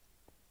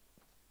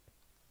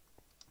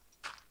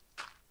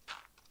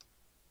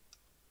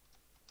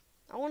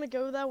 I want to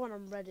go there when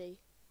I'm ready.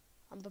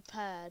 I'm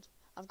prepared.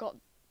 I've got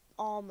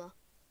armor.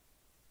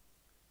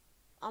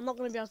 I'm not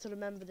going to be able to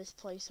remember this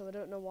place, so I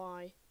don't know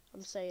why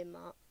I'm saying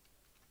that.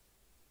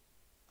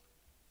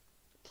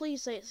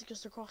 Please say it's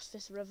just across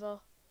this river.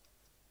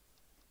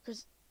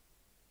 Because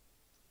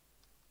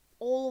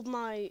all of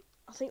my...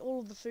 I think all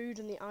of the food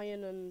and the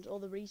iron and all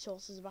the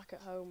resources are back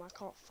at home. I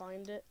can't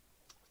find it.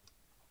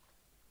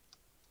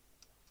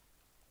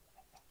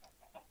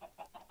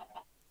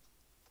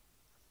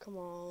 Come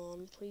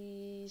on,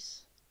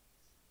 please.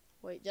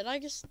 Wait, did I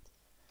just...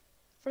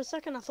 For a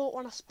second I thought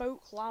when I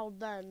spoke loud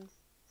then,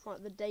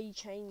 like the day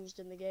changed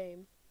in the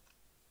game.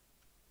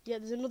 Yeah,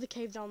 there's another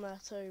cave down there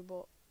too,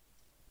 but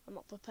I'm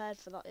not prepared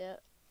for that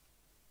yet.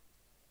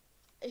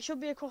 It should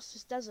be across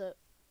this desert.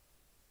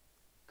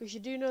 Because you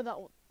do know that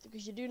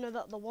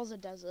there was a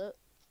desert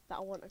that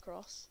I went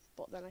across,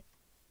 but then I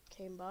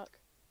came back.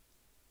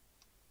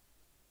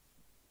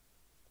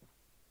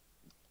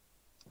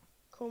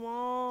 Come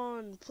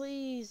on,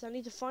 please, I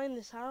need to find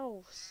this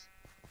house.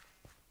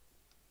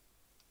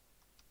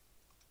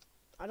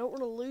 I don't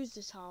want to lose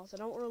this house, I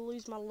don't want to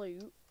lose my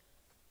loot.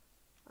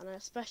 And I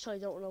especially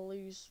don't want to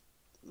lose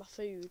my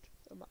food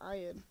and my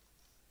iron,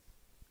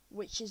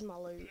 which is my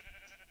loot.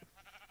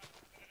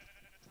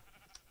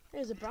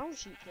 There's a brown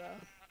sheep there.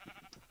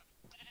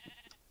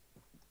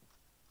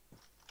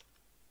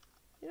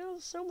 You know,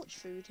 there's so much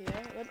food here.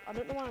 I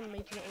don't know why I'm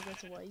making it all go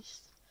to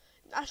waste.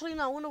 Actually,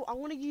 no, I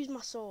want to use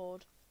my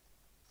sword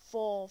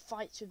for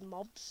fights with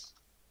mobs.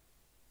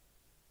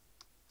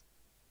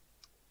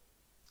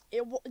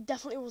 It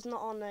definitely was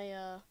not on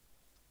a...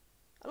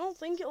 I don't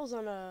think it was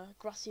on a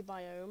grassy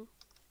biome.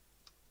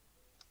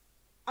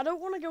 I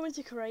don't want to go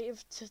into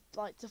creative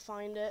to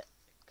find it,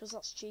 because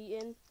that's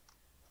cheating.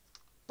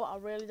 But I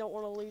really don't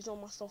want to lose all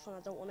my stuff, and I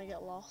don't want to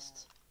get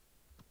lost.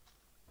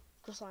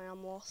 Because I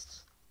am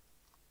lost.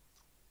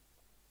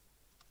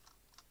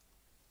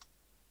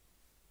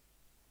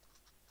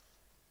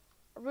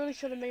 I really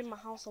should have made my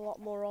house a lot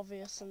more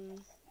obvious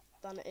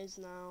than it is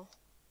now.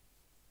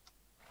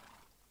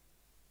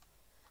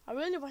 I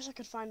really wish I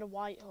could find a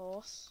white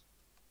horse,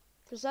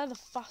 because they're the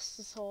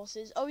fastest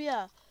horses. Oh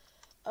yeah,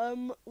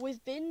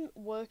 we've been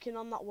working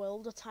on that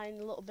world a tiny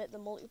little bit, the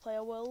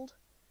multiplayer world.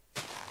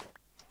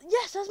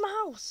 Yes, there's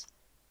my house.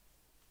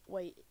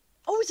 Wait,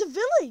 oh, it's a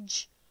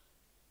village.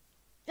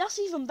 That's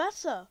even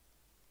better.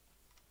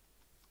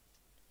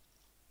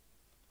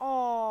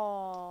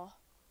 Oh,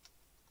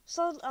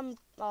 so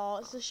oh,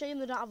 it's a shame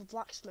they don't have a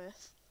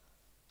blacksmith.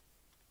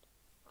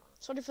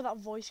 Sorry for that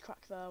voice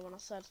crack there when I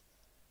said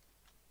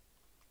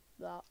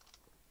that.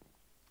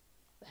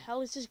 The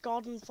hell is this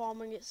garden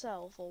farming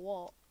itself, or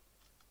what?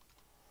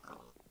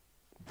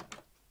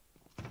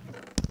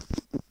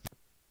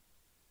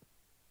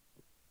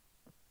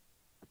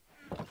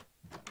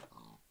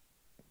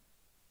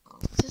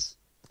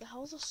 The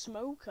hell's a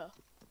smoker?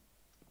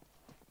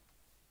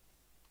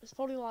 It's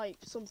probably like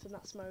something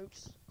that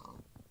smokes.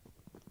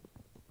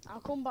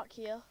 I'll come back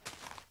here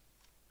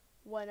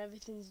when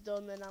everything's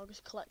done, and I'll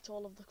just collect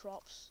all of the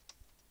crops.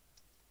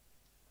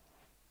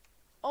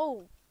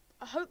 Oh,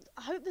 I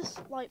hope this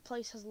like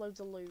place has loads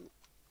of loot.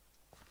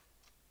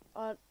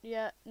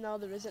 Yeah, no,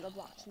 there isn't a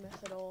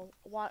blacksmith at all.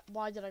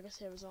 Why did I just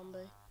hear a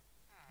zombie?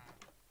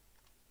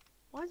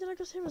 Why did I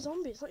just hear a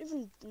zombie? It's not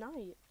even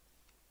night.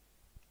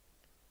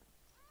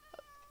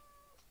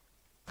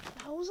 What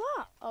the hell was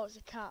that? Oh, it's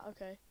a cat.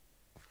 Okay.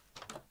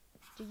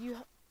 Do you?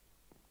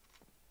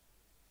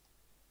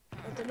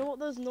 I don't know what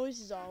those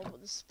noises are, but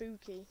they're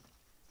spooky.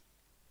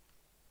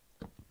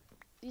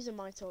 These are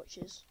my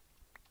torches.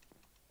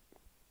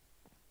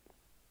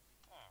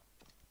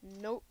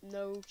 Nope,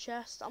 no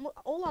chest.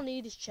 All I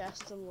need is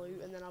chests and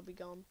loot, and then I'll be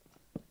gone.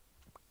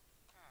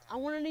 I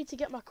want to need to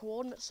get my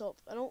coordinates up.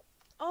 I don't...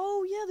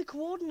 Oh, yeah, the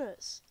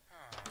coordinates.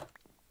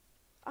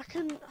 I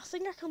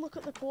think I can look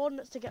at the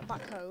coordinates to get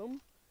back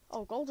home.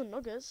 Oh, golden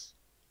nuggets.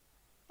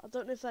 I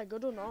don't know if they're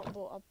good or not,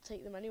 but I'll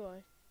take them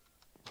anyway.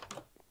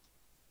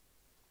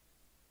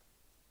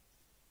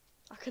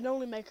 I can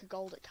only make a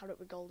golden carrot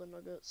with golden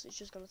nuggets. It's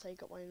just going to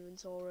take up my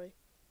inventory.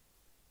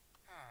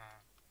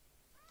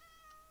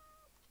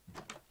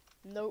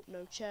 Nope,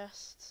 no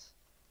chests.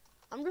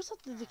 I'm just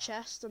after the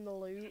chest and the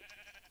loot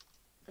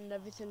and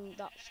everything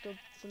that's good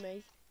for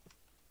me.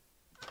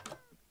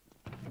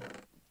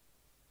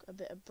 A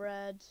bit of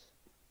bread,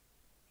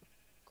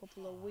 a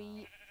couple of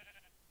wheat.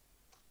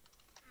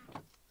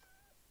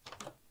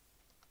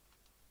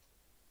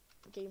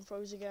 Game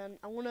froze again.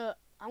 I wanna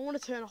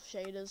turn off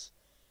shaders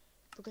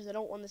because I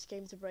don't want this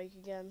game to break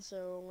again,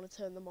 so I'm gonna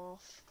turn them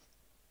off.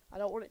 I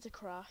don't want it to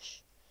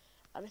crash,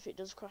 and if it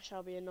does crash,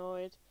 I'll be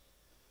annoyed.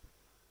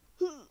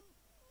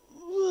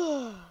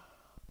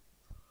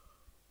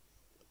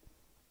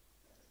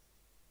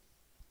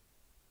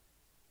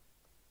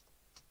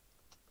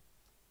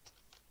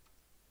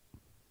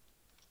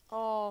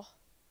 Oh,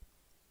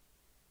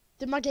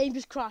 did my game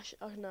just crash?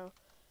 Oh no.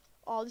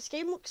 Oh, this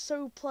game looks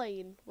so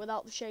plain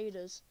without the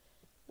shaders.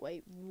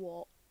 Wait,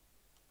 what?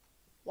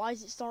 Why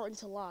is it starting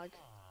to lag?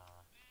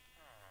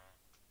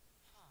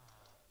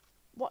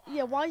 What?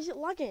 Yeah, why is it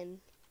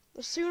lagging?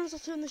 As soon as I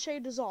turn the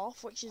shaders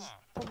off, which is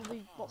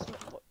probably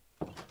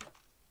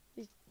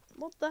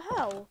what the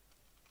hell?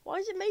 Why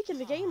is it making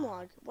the game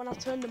lag when I've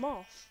turned them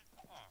off?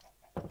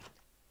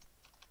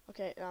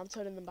 Okay, now I'm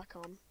turning them back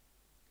on.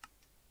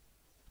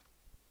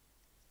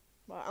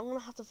 Right, I'm gonna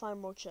have to find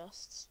more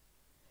chests.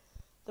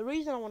 The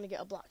reason I want to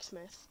get a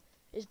blacksmith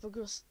is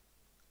because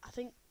I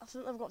think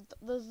they've got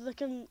they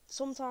can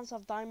sometimes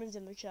have diamonds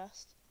in the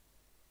chest,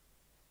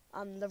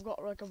 and they've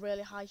got like a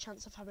really high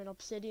chance of having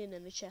obsidian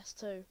in the chest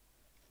too.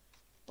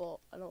 But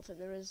I don't think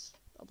there is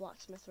a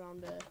blacksmith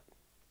around here.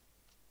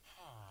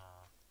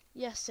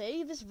 Yeah,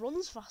 see, this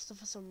runs faster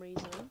for some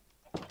reason.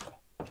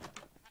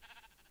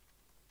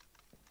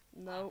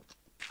 Nope.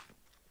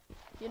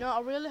 You know,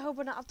 I really hope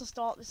I don't have to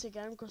start this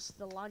again because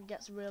the lag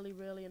gets really,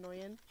 really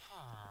annoying.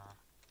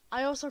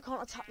 I also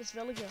can't attack this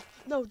villager.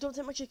 No, don't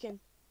take my chicken.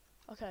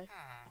 Okay.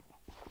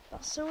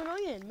 That's so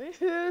annoying.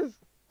 Move!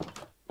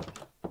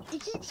 He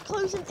keeps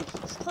closing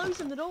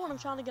the door when I'm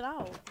trying to get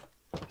out.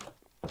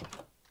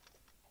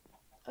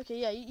 Okay,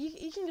 yeah,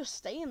 you can just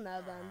stay in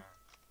there then.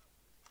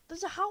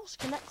 There's a house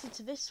connected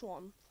to this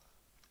one.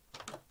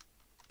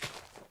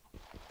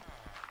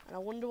 And I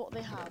wonder what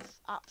they have.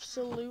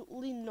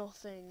 Absolutely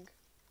nothing.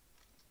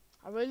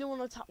 I really want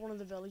to attack one of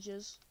the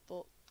villagers,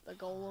 but they're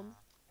golem.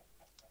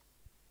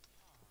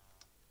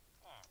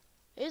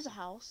 Here's a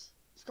house.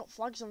 It's got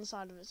flags on the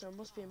side of it, so it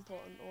must be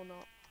important or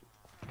not.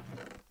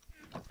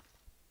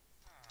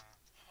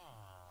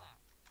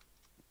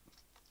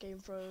 Game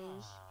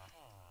froze.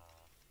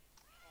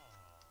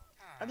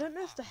 I don't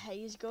know if the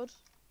hay is good.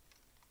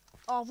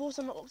 Oh, I've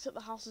also not looked at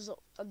the houses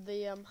up at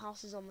the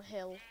houses on the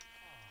hill.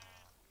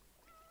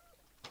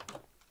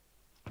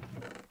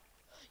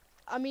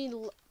 I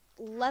mean,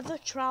 leather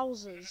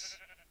trousers.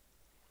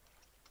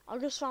 I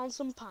just found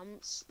some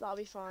pants. That'll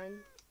be fine.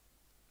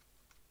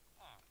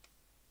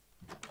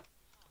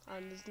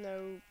 And there's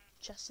no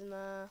chest in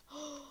there.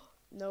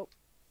 Nope.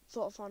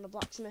 Thought I found a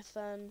blacksmith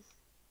then.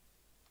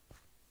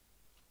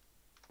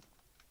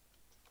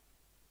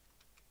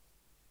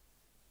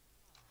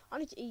 I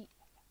need to eat.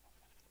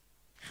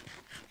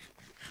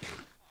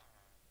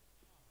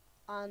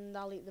 And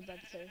I'll eat the bread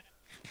too.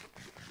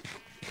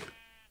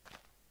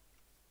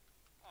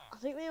 I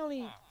think they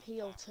only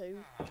heal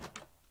 2.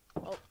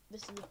 Oh,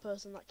 this is the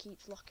person that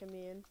keeps locking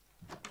me in.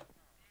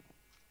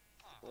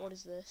 What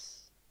is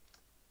this?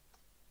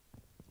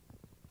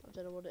 I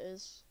don't know what it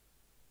is.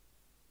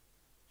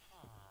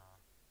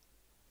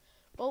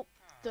 Well,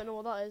 don't know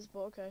what that is, but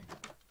okay.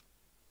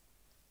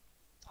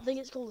 I think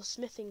it's called a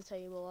smithing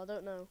table, I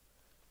don't know.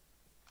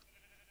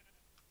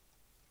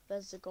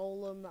 There's the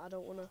golem that I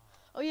don't want to...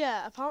 Oh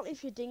yeah, apparently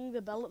if you ding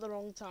the bell at the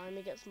wrong time,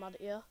 he gets mad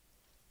at you.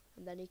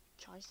 And then he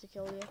tries to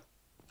kill you.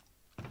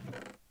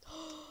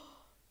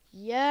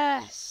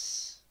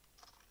 Yes!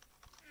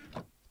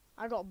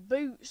 I got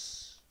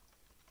boots.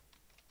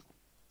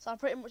 So I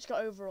pretty much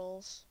got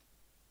overalls.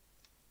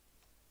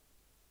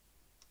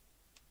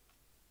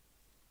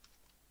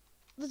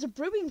 There's a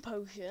brewing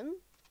potion.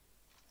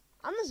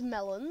 And there's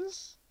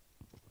melons.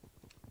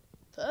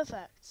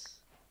 Perfect.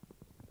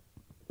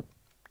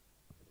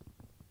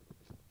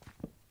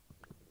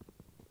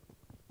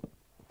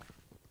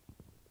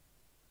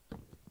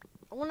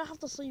 I'm gonna have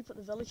to sleep at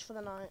the village for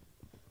the night.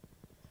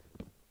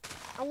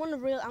 I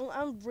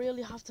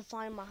really have to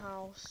find my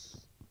house.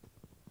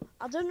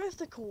 I don't know if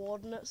the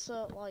coordinates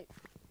are like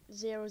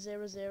 0,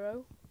 0,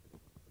 0,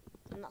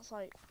 and that's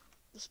like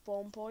the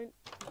spawn point.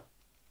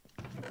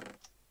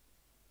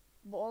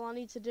 But all I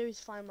need to do is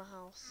find my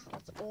house.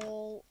 That's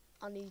all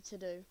I need to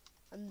do,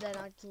 and then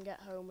I can get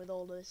home with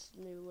all this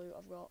new loot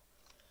I've got.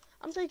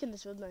 I'm taking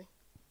this with me,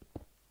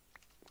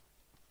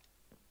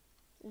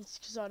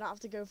 so I don't have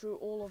to go through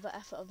all of the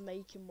effort of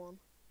making one.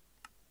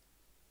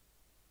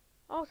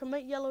 Oh, I can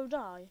make yellow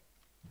dye.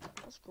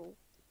 That's cool.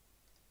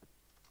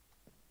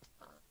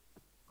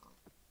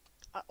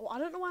 I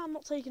don't know why I'm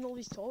not taking all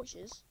these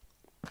torches.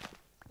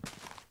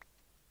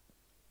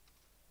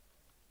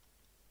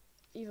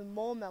 Even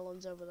more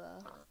melons over there.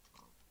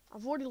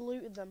 I've already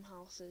looted them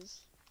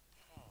houses.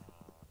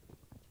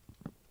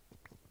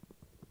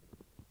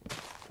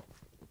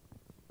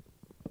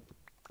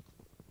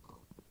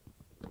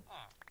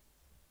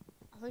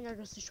 I think I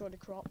just destroyed a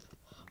crop.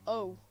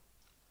 Oh.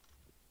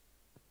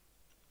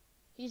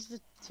 He's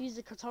the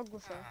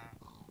cartographer.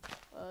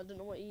 I don't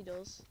know what he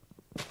does.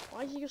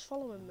 Why is he just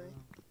following me?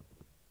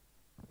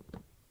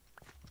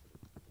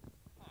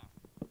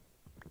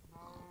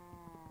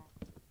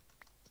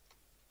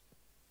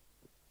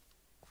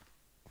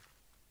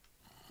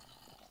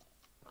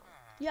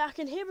 Yeah, I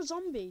can hear a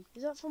zombie.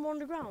 Is that from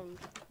underground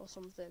or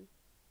something?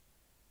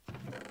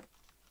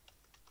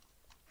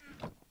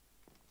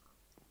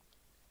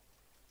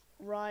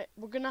 Right,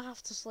 we're gonna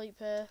have to sleep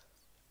here,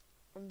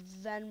 and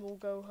then we'll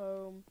go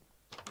home.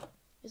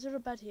 Is there a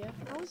bed here?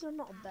 How is there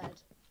not a bed?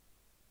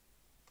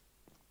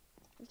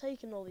 I'm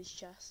taking all these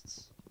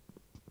chests.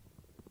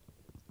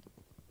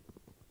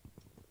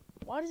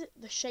 Why does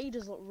the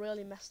shaders look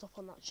really messed up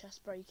on that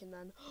chest breaking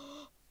then?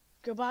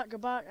 Go back,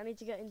 I need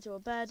to get into a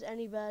bed.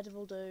 Any bed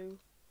will do.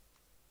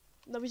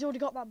 No, he's already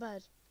got that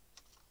bed.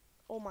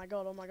 Oh my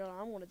god, I'm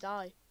gonna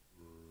die.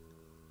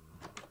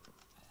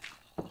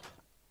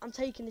 I'm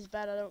taking his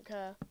bed, I don't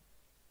care.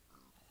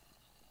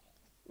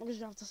 I'm just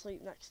gonna have to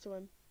sleep next to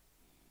him.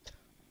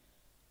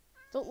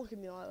 Don't look at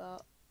me like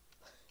that.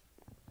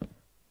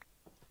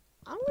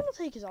 I'm gonna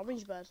take his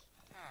orange bed.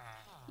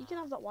 You can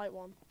have that white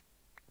one.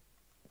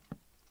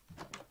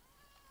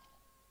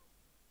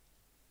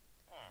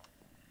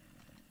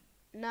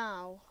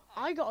 Now,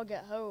 I gotta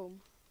get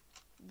home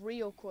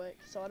real quick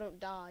so I don't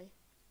die.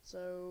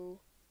 So...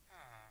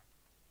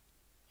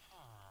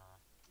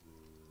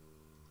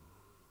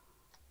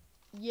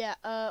 yeah,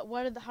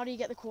 how do you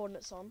get the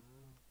coordinates on?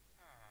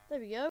 There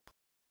we go.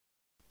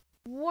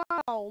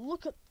 Wow,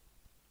 look at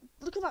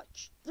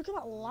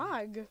that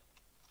lag.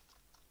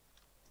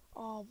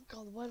 Oh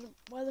god, where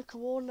are the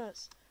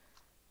coordinates?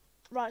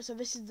 Right, so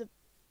this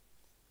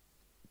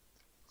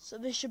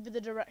should be the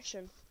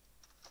direction.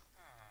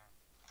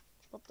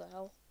 What the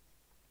hell?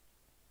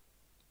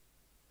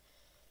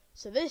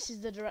 So this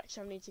is the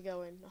direction I need to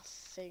go in, I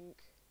think.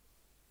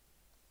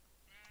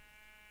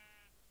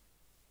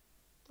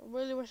 I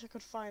really wish I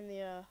could find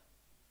the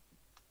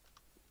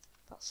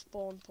that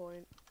spawn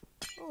point.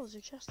 Oh, there's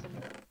a chest in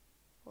there.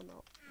 Or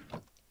not.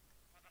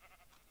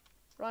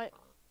 Right.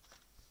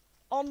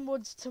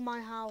 Onwards to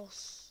my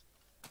house.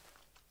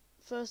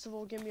 First of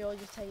all, give me all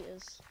your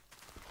taters.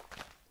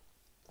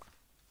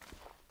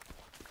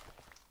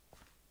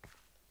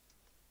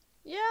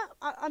 Yeah,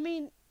 I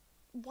mean,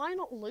 why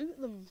not loot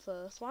them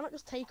first? Why not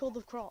just take all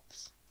the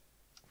crops?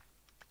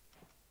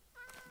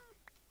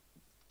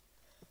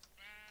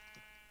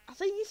 I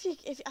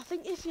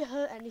think if you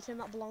hurt anything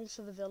that belongs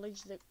to the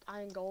village, the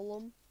iron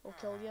golem will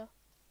kill you.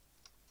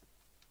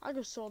 I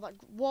just saw that.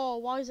 Whoa!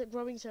 Why is it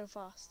growing so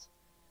fast?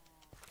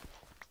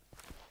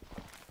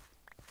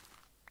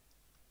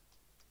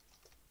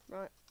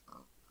 Right.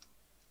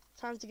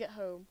 Time to get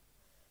home.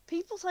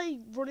 People say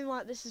running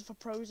like this is for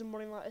pros and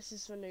running like this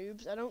is for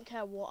noobs. I don't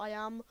care what I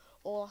am.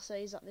 All I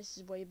say is that this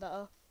is way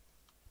better.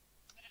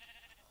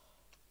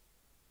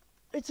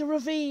 It's a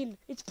ravine.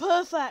 It's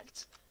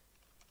perfect.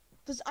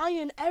 There's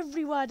iron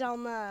everywhere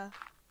down there.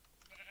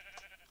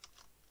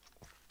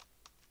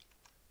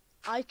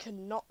 I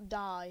cannot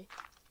die.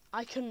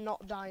 I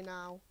cannot die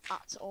now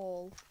at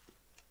all.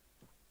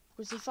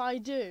 Because if I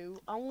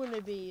do, I'm going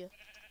to be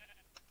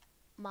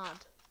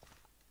mad.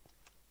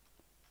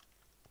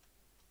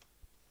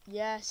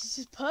 Yes, this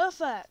is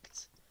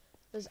perfect.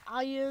 There's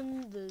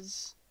iron,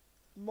 there's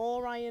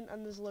more iron,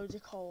 and there's loads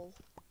of coal.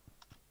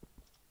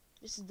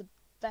 This is the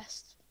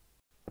best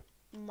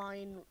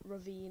mine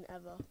ravine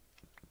ever.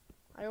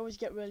 I always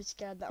get really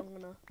scared that I'm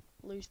going to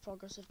lose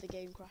progress if the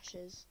game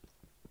crashes.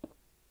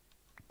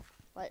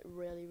 Like,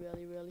 really,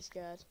 really, really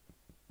scared.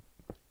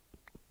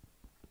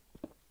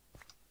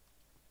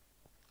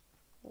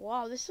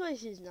 Wow, this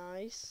place is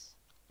nice.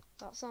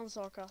 That sounds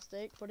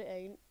sarcastic, but it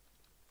ain't.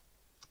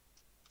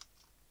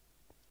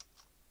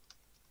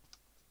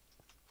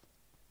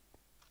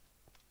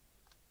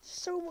 There's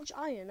so much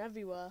iron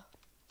everywhere.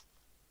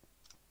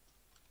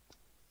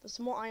 There's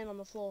some more iron on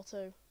the floor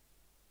too.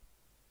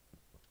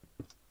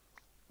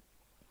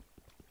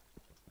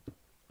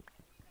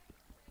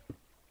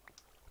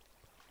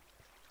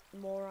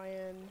 More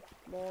iron,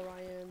 more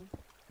iron,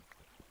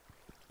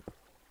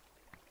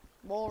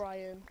 more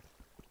iron.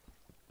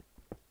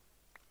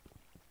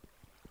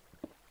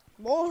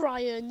 More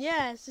iron,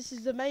 yes, this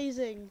is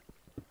amazing.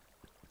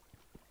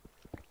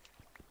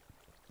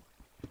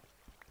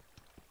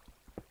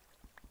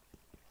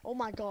 Oh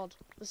my god,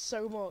 there's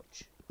so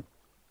much.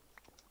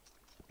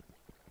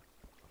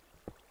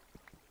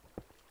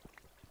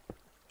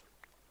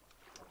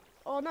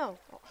 Oh no.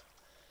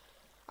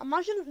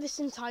 Imagine this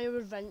entire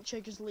adventure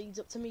just leads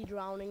up to me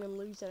drowning and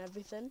losing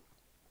everything.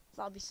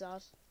 That'd be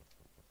sad.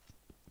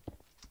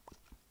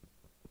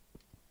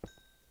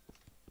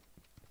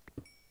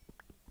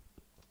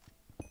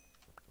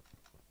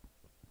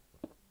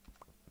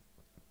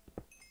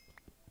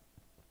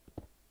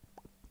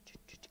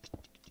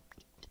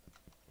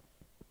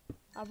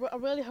 I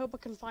really hope I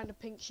can find a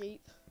pink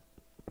sheep.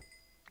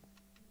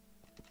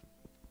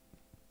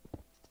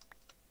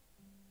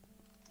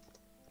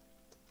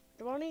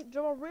 Do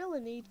I really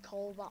need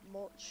coal that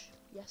much?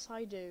 Yes,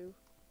 I do.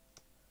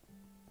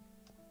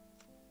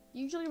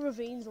 Usually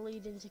ravines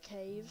lead into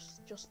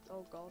caves. Just,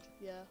 oh god,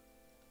 yeah.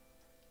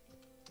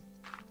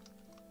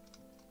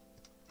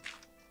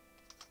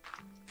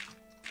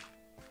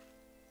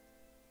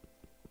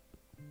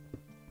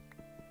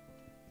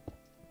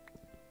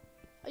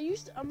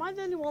 Am I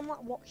the only one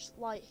that watched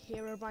like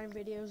Herobrine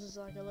videos as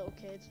like a little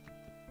kid?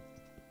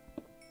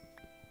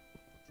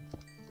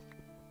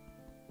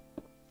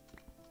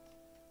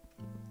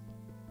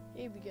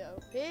 Here we go.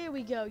 Here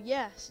we go.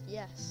 Yes,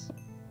 yes.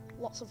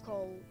 Lots of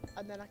coal,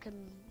 and then I can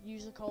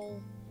use the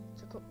coal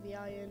to cook the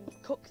iron.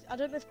 Cook. I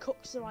don't know if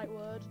cook's the right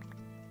word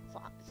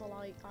for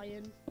like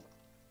iron.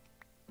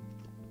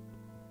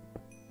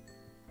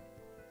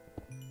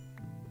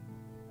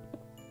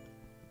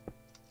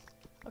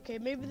 Okay,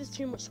 maybe there's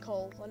too much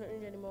coal. I don't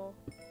need any more.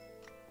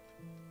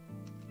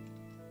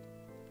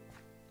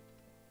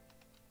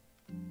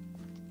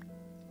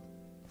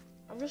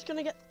 I'm just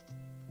gonna get.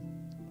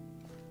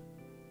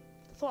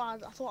 I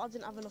thought I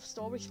didn't have enough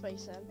storage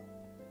space then.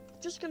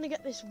 Just gonna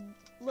get this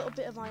little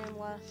bit of iron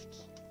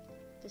left.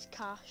 This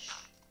cache.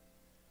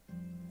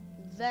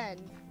 Then,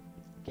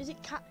 is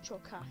it catch or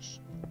cache?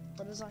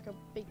 But there's like a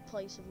big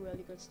place of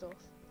really good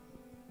stuff.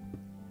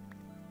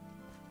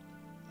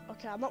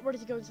 Okay, I'm not ready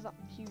to go into that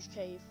huge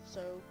cave,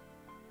 so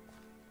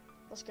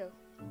let's go.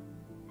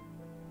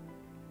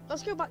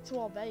 Let's go back to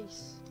our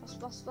base.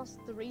 That's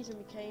the reason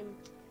we came.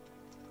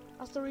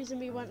 That's the reason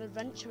we went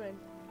adventuring.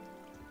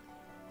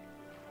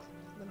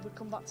 And then we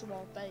come back to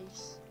our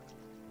base.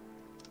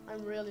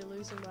 I'm really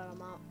losing where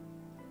I'm at.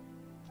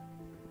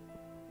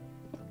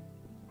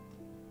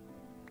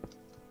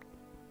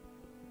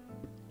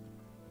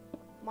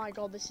 My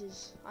god,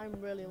 I'm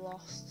really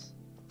lost.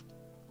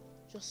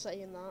 Just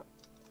saying that.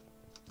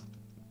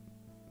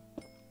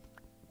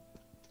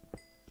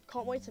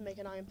 Can't wait to make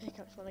an iron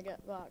pickaxe when I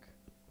get back.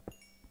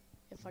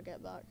 If I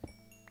get back.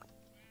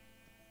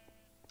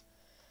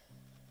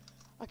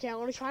 Okay, I'm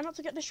gonna try not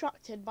to get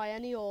distracted by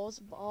any ores,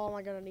 but oh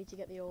my god, I need to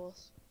get the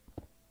ores.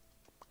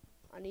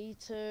 I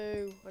need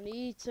to.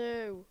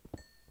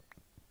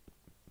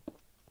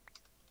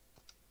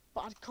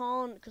 But I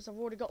can't because I've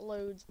already got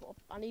loads, but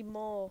I need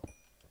more.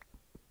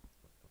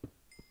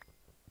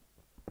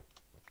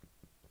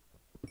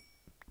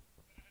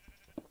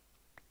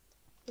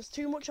 There's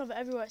too much of it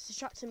everywhere, it's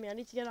distracting me. I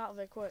need to get out of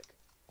here quick.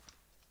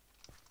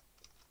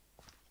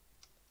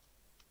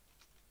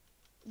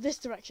 This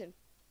direction.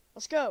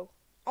 Let's go.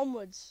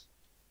 Onwards.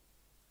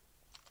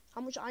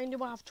 How much iron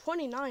do I have?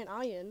 29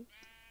 iron.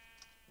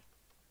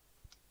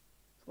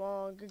 Come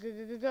on,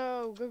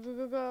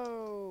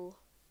 go.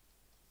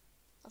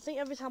 I think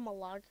every time I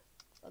lag,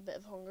 a bit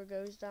of hunger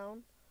goes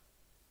down.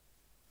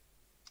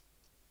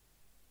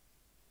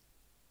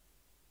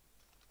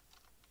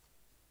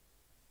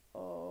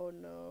 Oh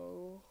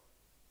no.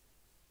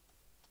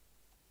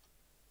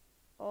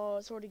 Oh,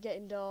 it's already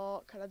getting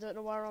dark and I don't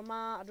know where I'm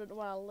at, I don't know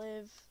where I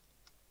live.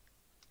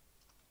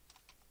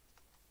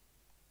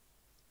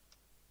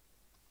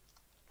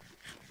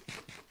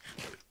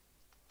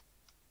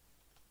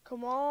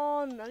 Come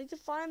on, I need to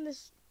find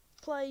this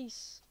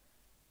place.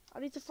 I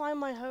need to find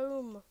my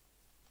home.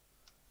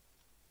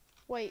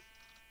 Wait,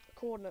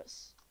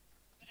 coordinates.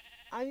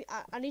 I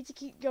need to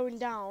keep going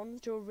down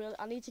to a real.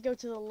 I need to go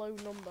to a low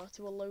number,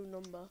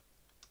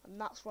 and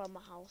that's where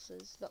my house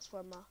is. That's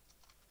where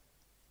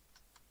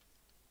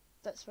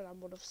I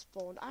would have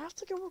spawned. I have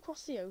to go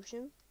across the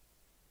ocean.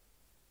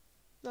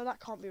 No,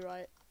 that can't be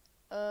right.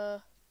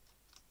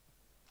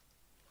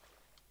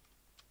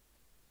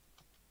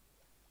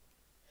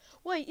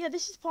 Wait, yeah,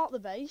 this is part of the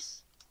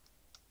base.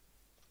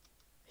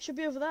 It should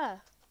be over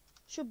there.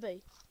 Should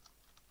be.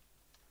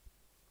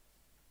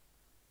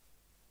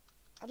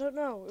 I don't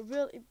know.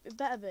 It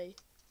better be.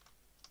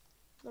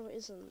 No, it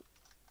isn't.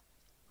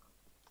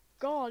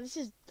 God, this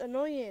is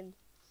annoying.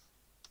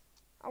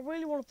 I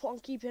really want to put on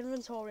keep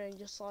inventory and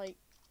just like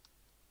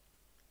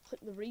click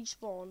the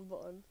respawn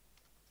button.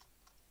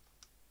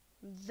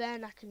 And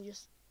then I can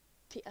just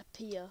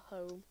appear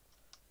home.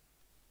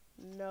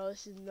 No,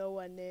 this is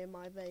nowhere near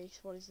my base.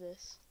 What is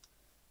this?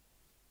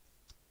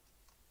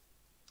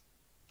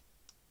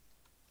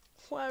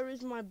 Where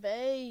is my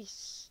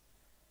base?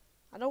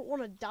 I don't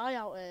want to die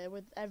out here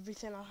with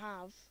everything I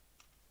have.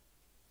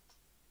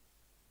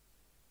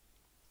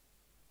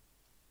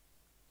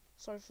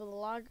 Sorry for the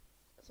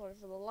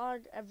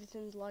lag.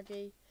 Everything's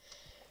laggy.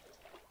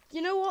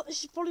 You know what?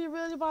 This is probably a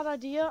really bad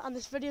idea, and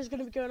this video is going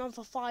to be going on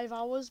for 5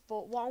 hours.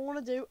 But what I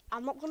want to do,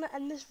 I'm not going to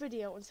end this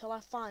video until I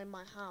find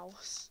my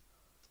house.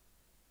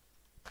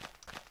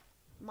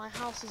 My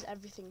house is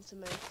everything to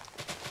me.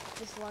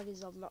 This lag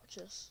is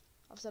obnoxious.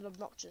 I've said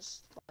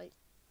obnoxious like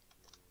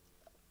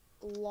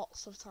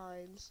lots of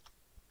times.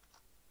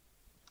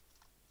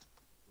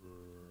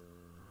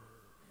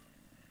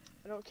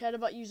 I don't care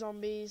about you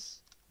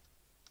zombies.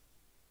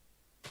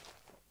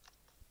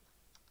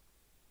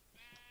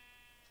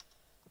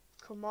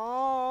 Come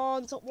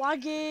on, stop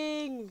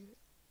lagging.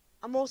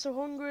 I'm also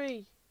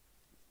hungry.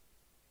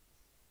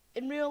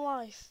 In real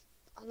life.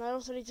 And I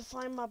also need to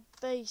find my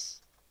base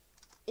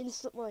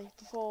instantly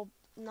before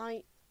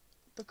night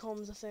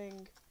becomes a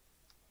thing.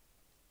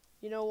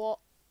 You know what?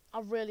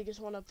 I really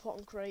just want to put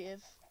on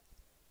creative.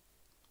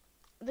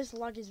 This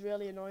lag is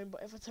really annoying,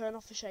 but if I turn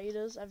off the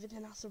shaders,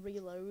 everything has to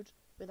reload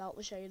without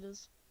the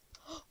shaders.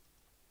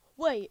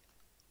 Wait.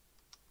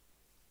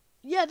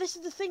 Yeah, this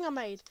is the thing I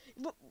made.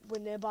 But we're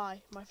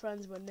nearby. My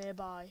friends, we're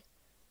nearby.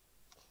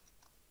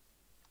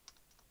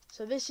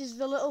 So this is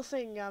the little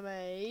thing I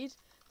made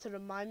to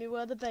remind me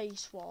where the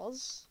base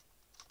was.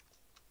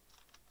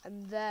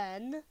 And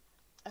then,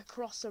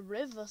 across a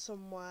river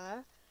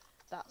somewhere,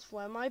 that's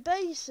where my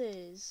base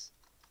is.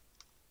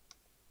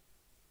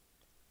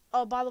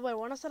 Oh, by the way,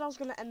 when I said I was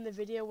going to end the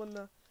video when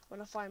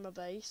I find my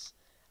base,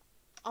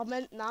 I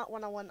meant that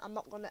when I went, I'm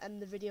not going to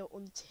end the video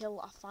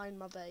until I find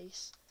my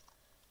base.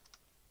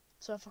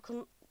 So if I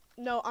couldn't,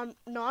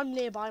 I'm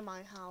nearby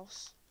my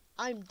house.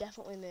 I'm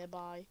definitely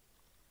nearby.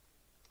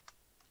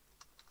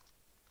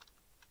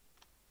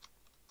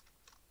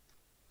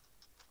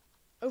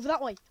 Over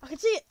that way. I can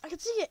see it. I can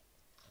see it.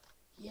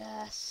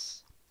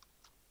 Yes.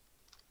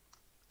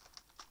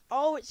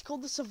 Oh, it's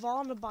called the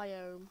Savannah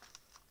biome.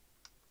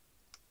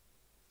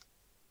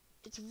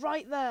 It's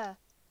right there.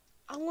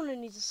 I'm gonna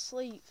need to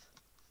sleep.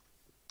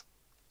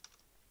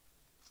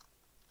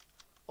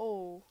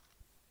 Oh,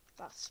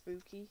 that's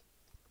spooky.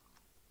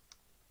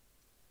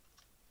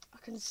 I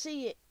can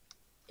see it.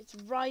 It's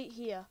right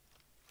here.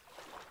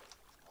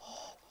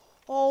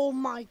 Oh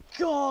my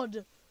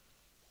god.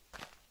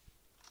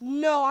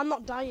 No, I'm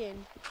not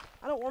dying.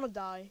 I don't want to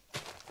die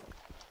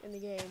in the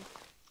game.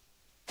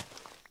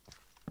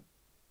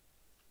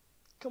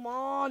 Come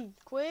on,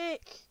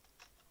 quick.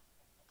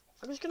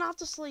 I'm just gonna have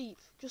to sleep,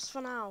 just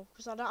for now,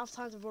 because I don't have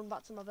time to run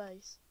back to my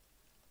base.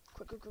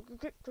 Quick, quick, quick, quick,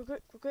 quick, quick,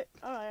 quick, quick, quick.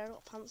 Alright, I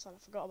got pants on, I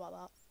forgot about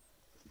that.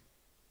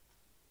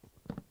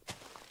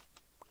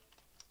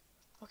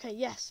 Okay,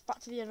 yes, back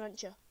to the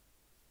adventure.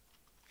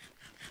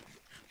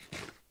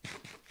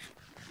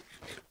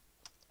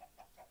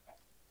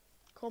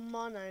 Come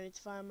on, I need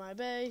to find my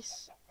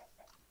base.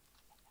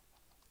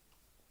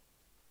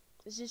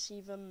 Is this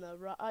even the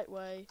right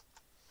way?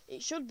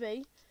 It should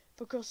be,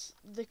 because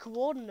the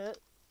coordinates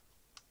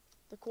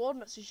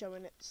are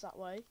showing it's that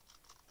way.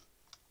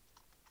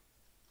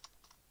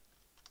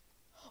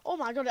 Oh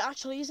my god, it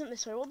actually isn't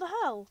this way. What the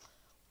hell?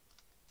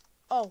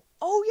 Oh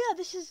yeah,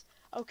 this is...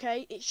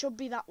 Okay, it should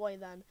be that way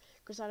then.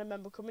 Because I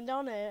remember coming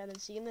down here and then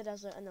seeing the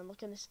desert and then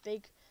looking at this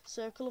big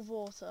circle of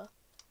water.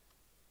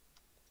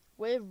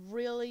 We're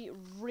really,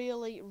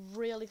 really,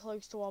 really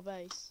close to our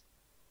base.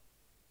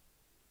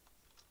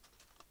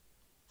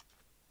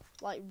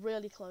 Like,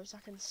 really close.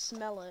 I can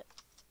smell it.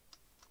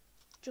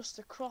 Just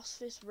across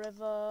this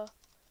river.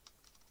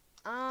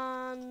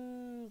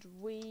 And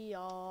we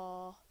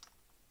are...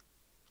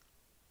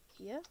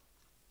 here?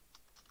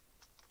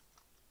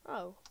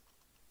 Oh.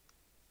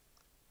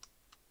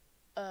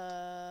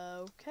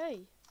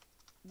 Okay.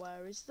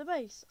 Where is the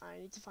base? I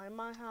need to find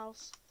my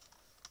house.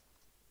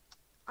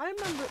 I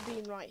remember it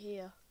being right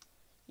here.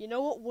 You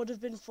know what would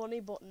have been funny,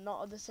 but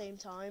not at the same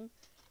time?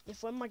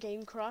 If when my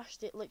game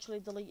crashed, it literally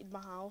deleted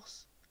my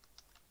house.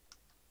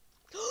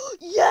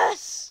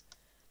 Yes!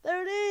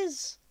 There it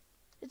is!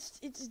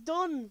 It's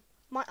done.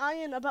 My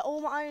iron, I bet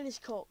all my iron is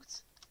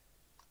cooked.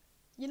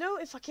 You know,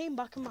 if I came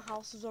back and my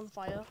house was on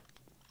fire,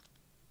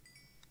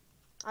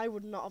 I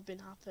would not have been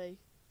happy.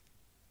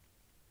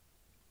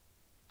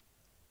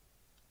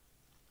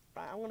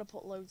 Right, I'm gonna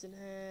put loads in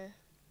here.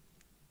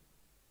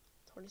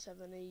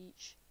 27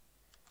 each.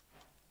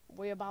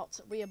 We're about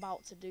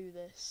to do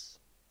this.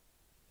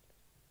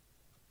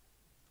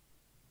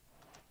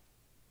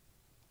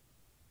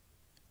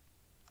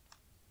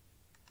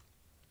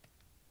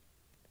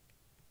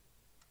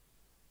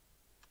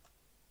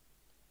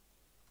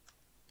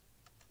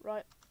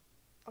 Right.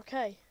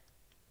 Okay.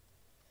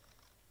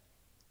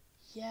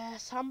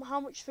 Yes. How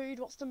much food?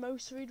 What's the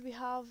most food we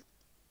have?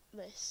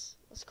 This.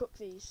 Let's cook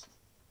these.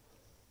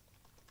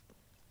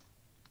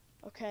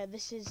 Okay,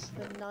 this is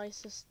the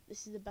nicest.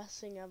 This is the best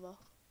thing ever.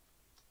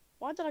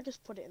 Why did I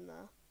just put it in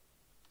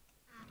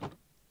there?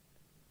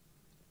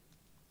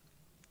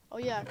 Oh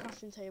yeah,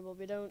 crafting table.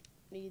 We don't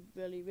need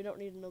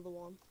another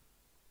one.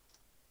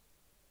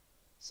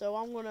 So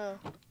I'm gonna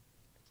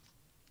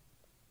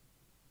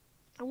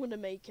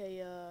make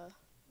a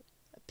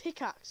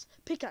pickaxe.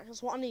 Pickaxe.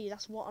 That's what I need.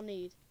 That's what I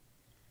need.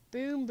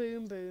 Boom,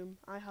 boom, boom.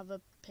 I have a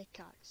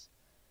pickaxe,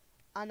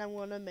 and I'm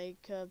gonna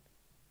make a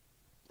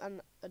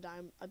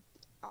diamond.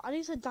 I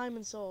need a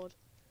diamond sword.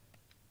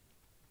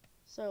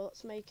 So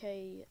let's make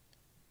a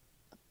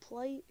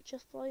plate,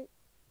 chest plate.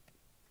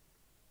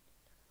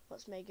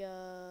 Let's make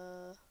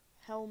a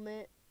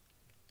helmet.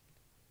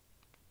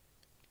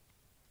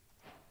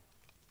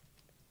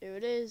 Here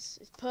it is.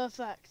 It's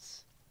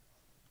perfect.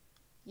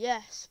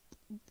 Yes.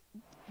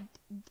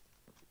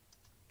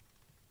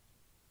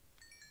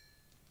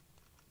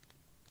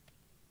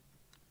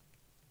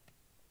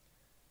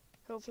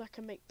 Hopefully I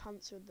can make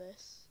pants with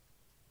this.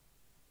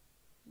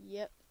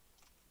 Yep.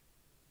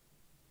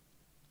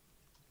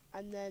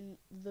 And then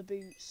the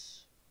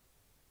boots.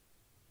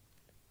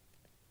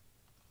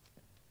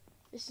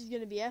 This is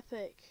gonna be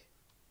epic.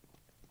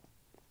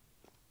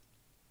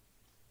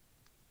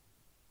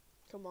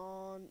 Come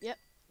on. Yep.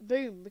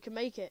 Boom. We can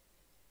make it.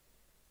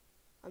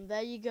 And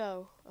there you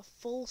go. A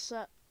full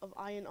set of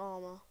iron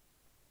armor.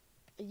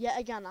 Yet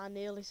again, I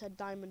nearly said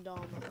diamond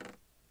armor.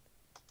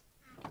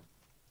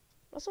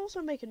 Let's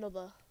also make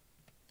another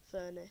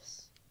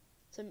furnace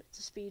to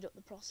speed up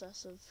the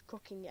process of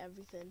cooking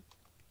everything.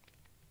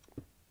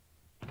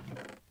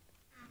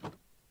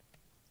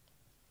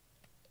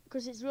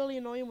 Because it's really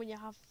annoying when you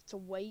have to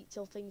wait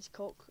till things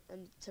cook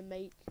and to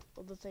make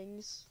other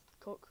things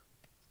cook.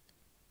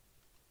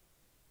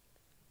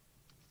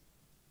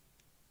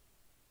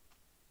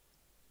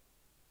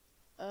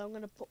 I'm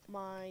going to put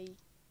my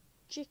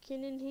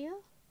chicken in here.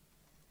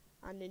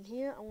 And in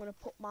here, I'm going to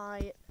put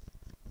my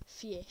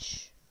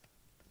fish.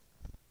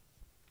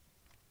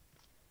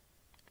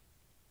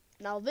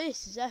 Now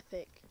this is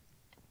epic.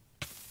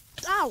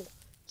 Ow!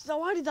 So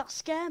why did that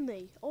scare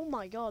me? Oh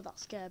my god, that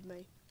scared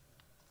me.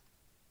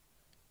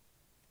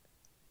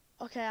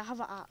 Okay, I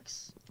have an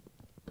axe.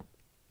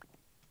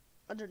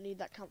 I don't need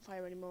that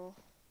campfire anymore.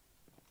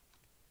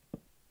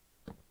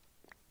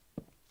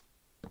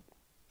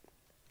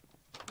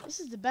 This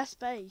is the best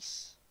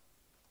base,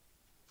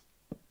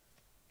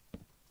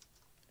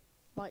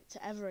 like,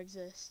 to ever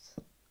exist.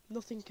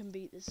 Nothing can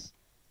beat this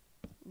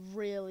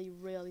really,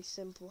 really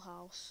simple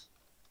house.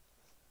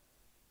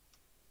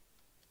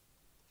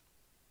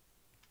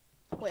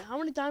 Wait, how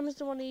many diamonds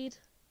do I need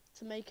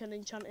to make an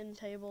enchanting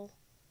table?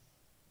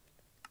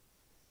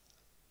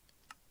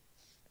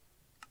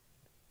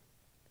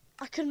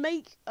 I can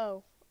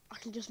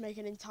just make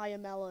an entire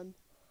melon.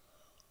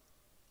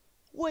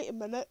 Wait a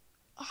minute.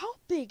 How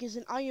big is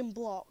an iron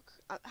block?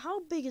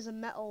 How big is a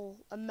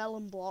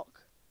melon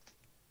block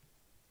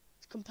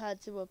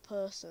compared to a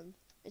person?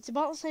 It's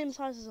about the same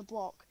size as a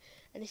block.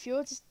 And if you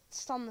were to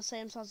stand the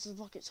same size as a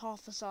block, it's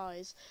half the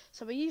size.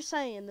 So are you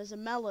saying there's a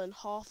melon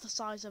half the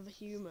size of a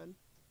human?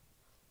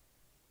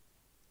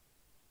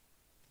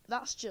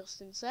 That's just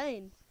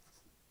insane.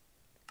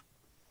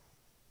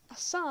 A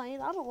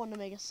sign? I don't want to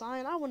make a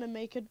sign. I want to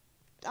make a...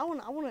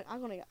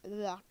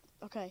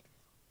 Okay.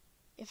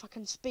 If I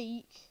can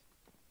speak...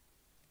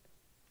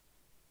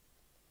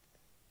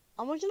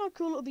 Imagine how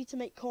cool it would be to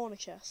make corner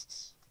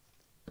chests.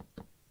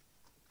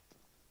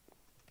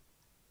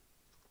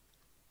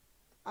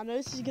 I know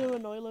this is going to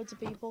annoy loads of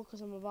people because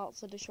I'm about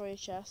to destroy a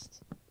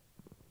chest.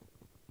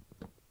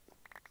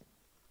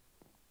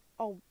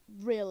 Oh,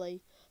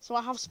 really? So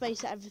I have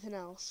space at everything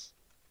else.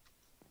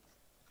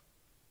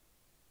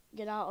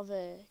 Get out of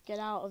here. Get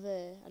out of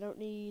here. I don't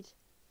need...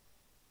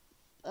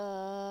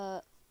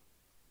 I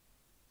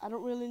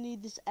don't really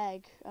need this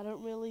egg. I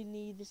don't really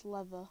need this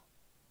leather.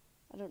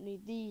 I don't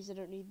need these. I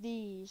don't need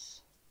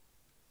these.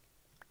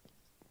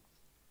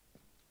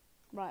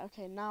 Right,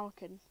 okay, now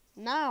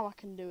I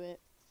can do it.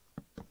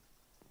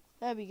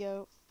 There we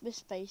go. This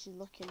space is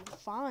looking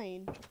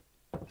fine.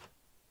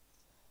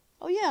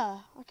 Oh yeah,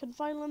 I can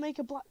finally make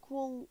a black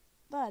wool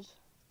bed.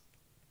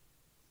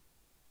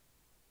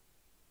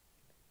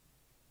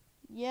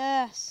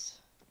 Yes.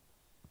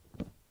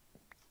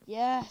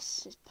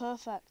 Yes, it's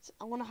perfect.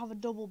 I want to have a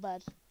double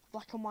bed.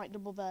 Black and white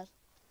double bed.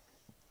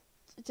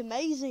 It's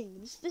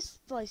amazing. This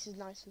place is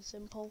nice and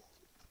simple.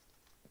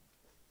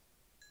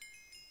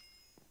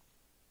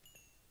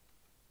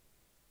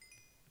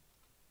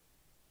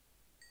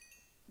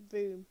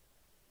 Boom.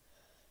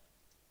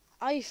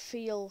 I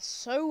feel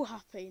so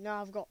happy.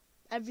 Now I've got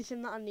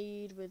everything that I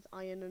need with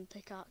iron and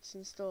pickaxe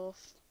and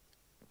stuff.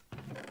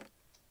 I'm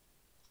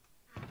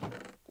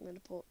going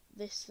to put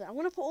this there. I'm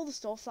going to put all the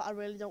stuff that I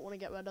really don't want to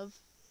get rid of.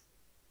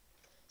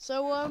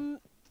 So,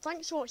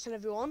 thanks for watching,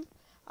 everyone.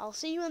 I'll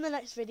see you in the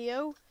next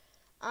video,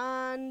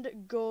 and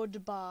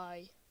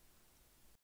goodbye.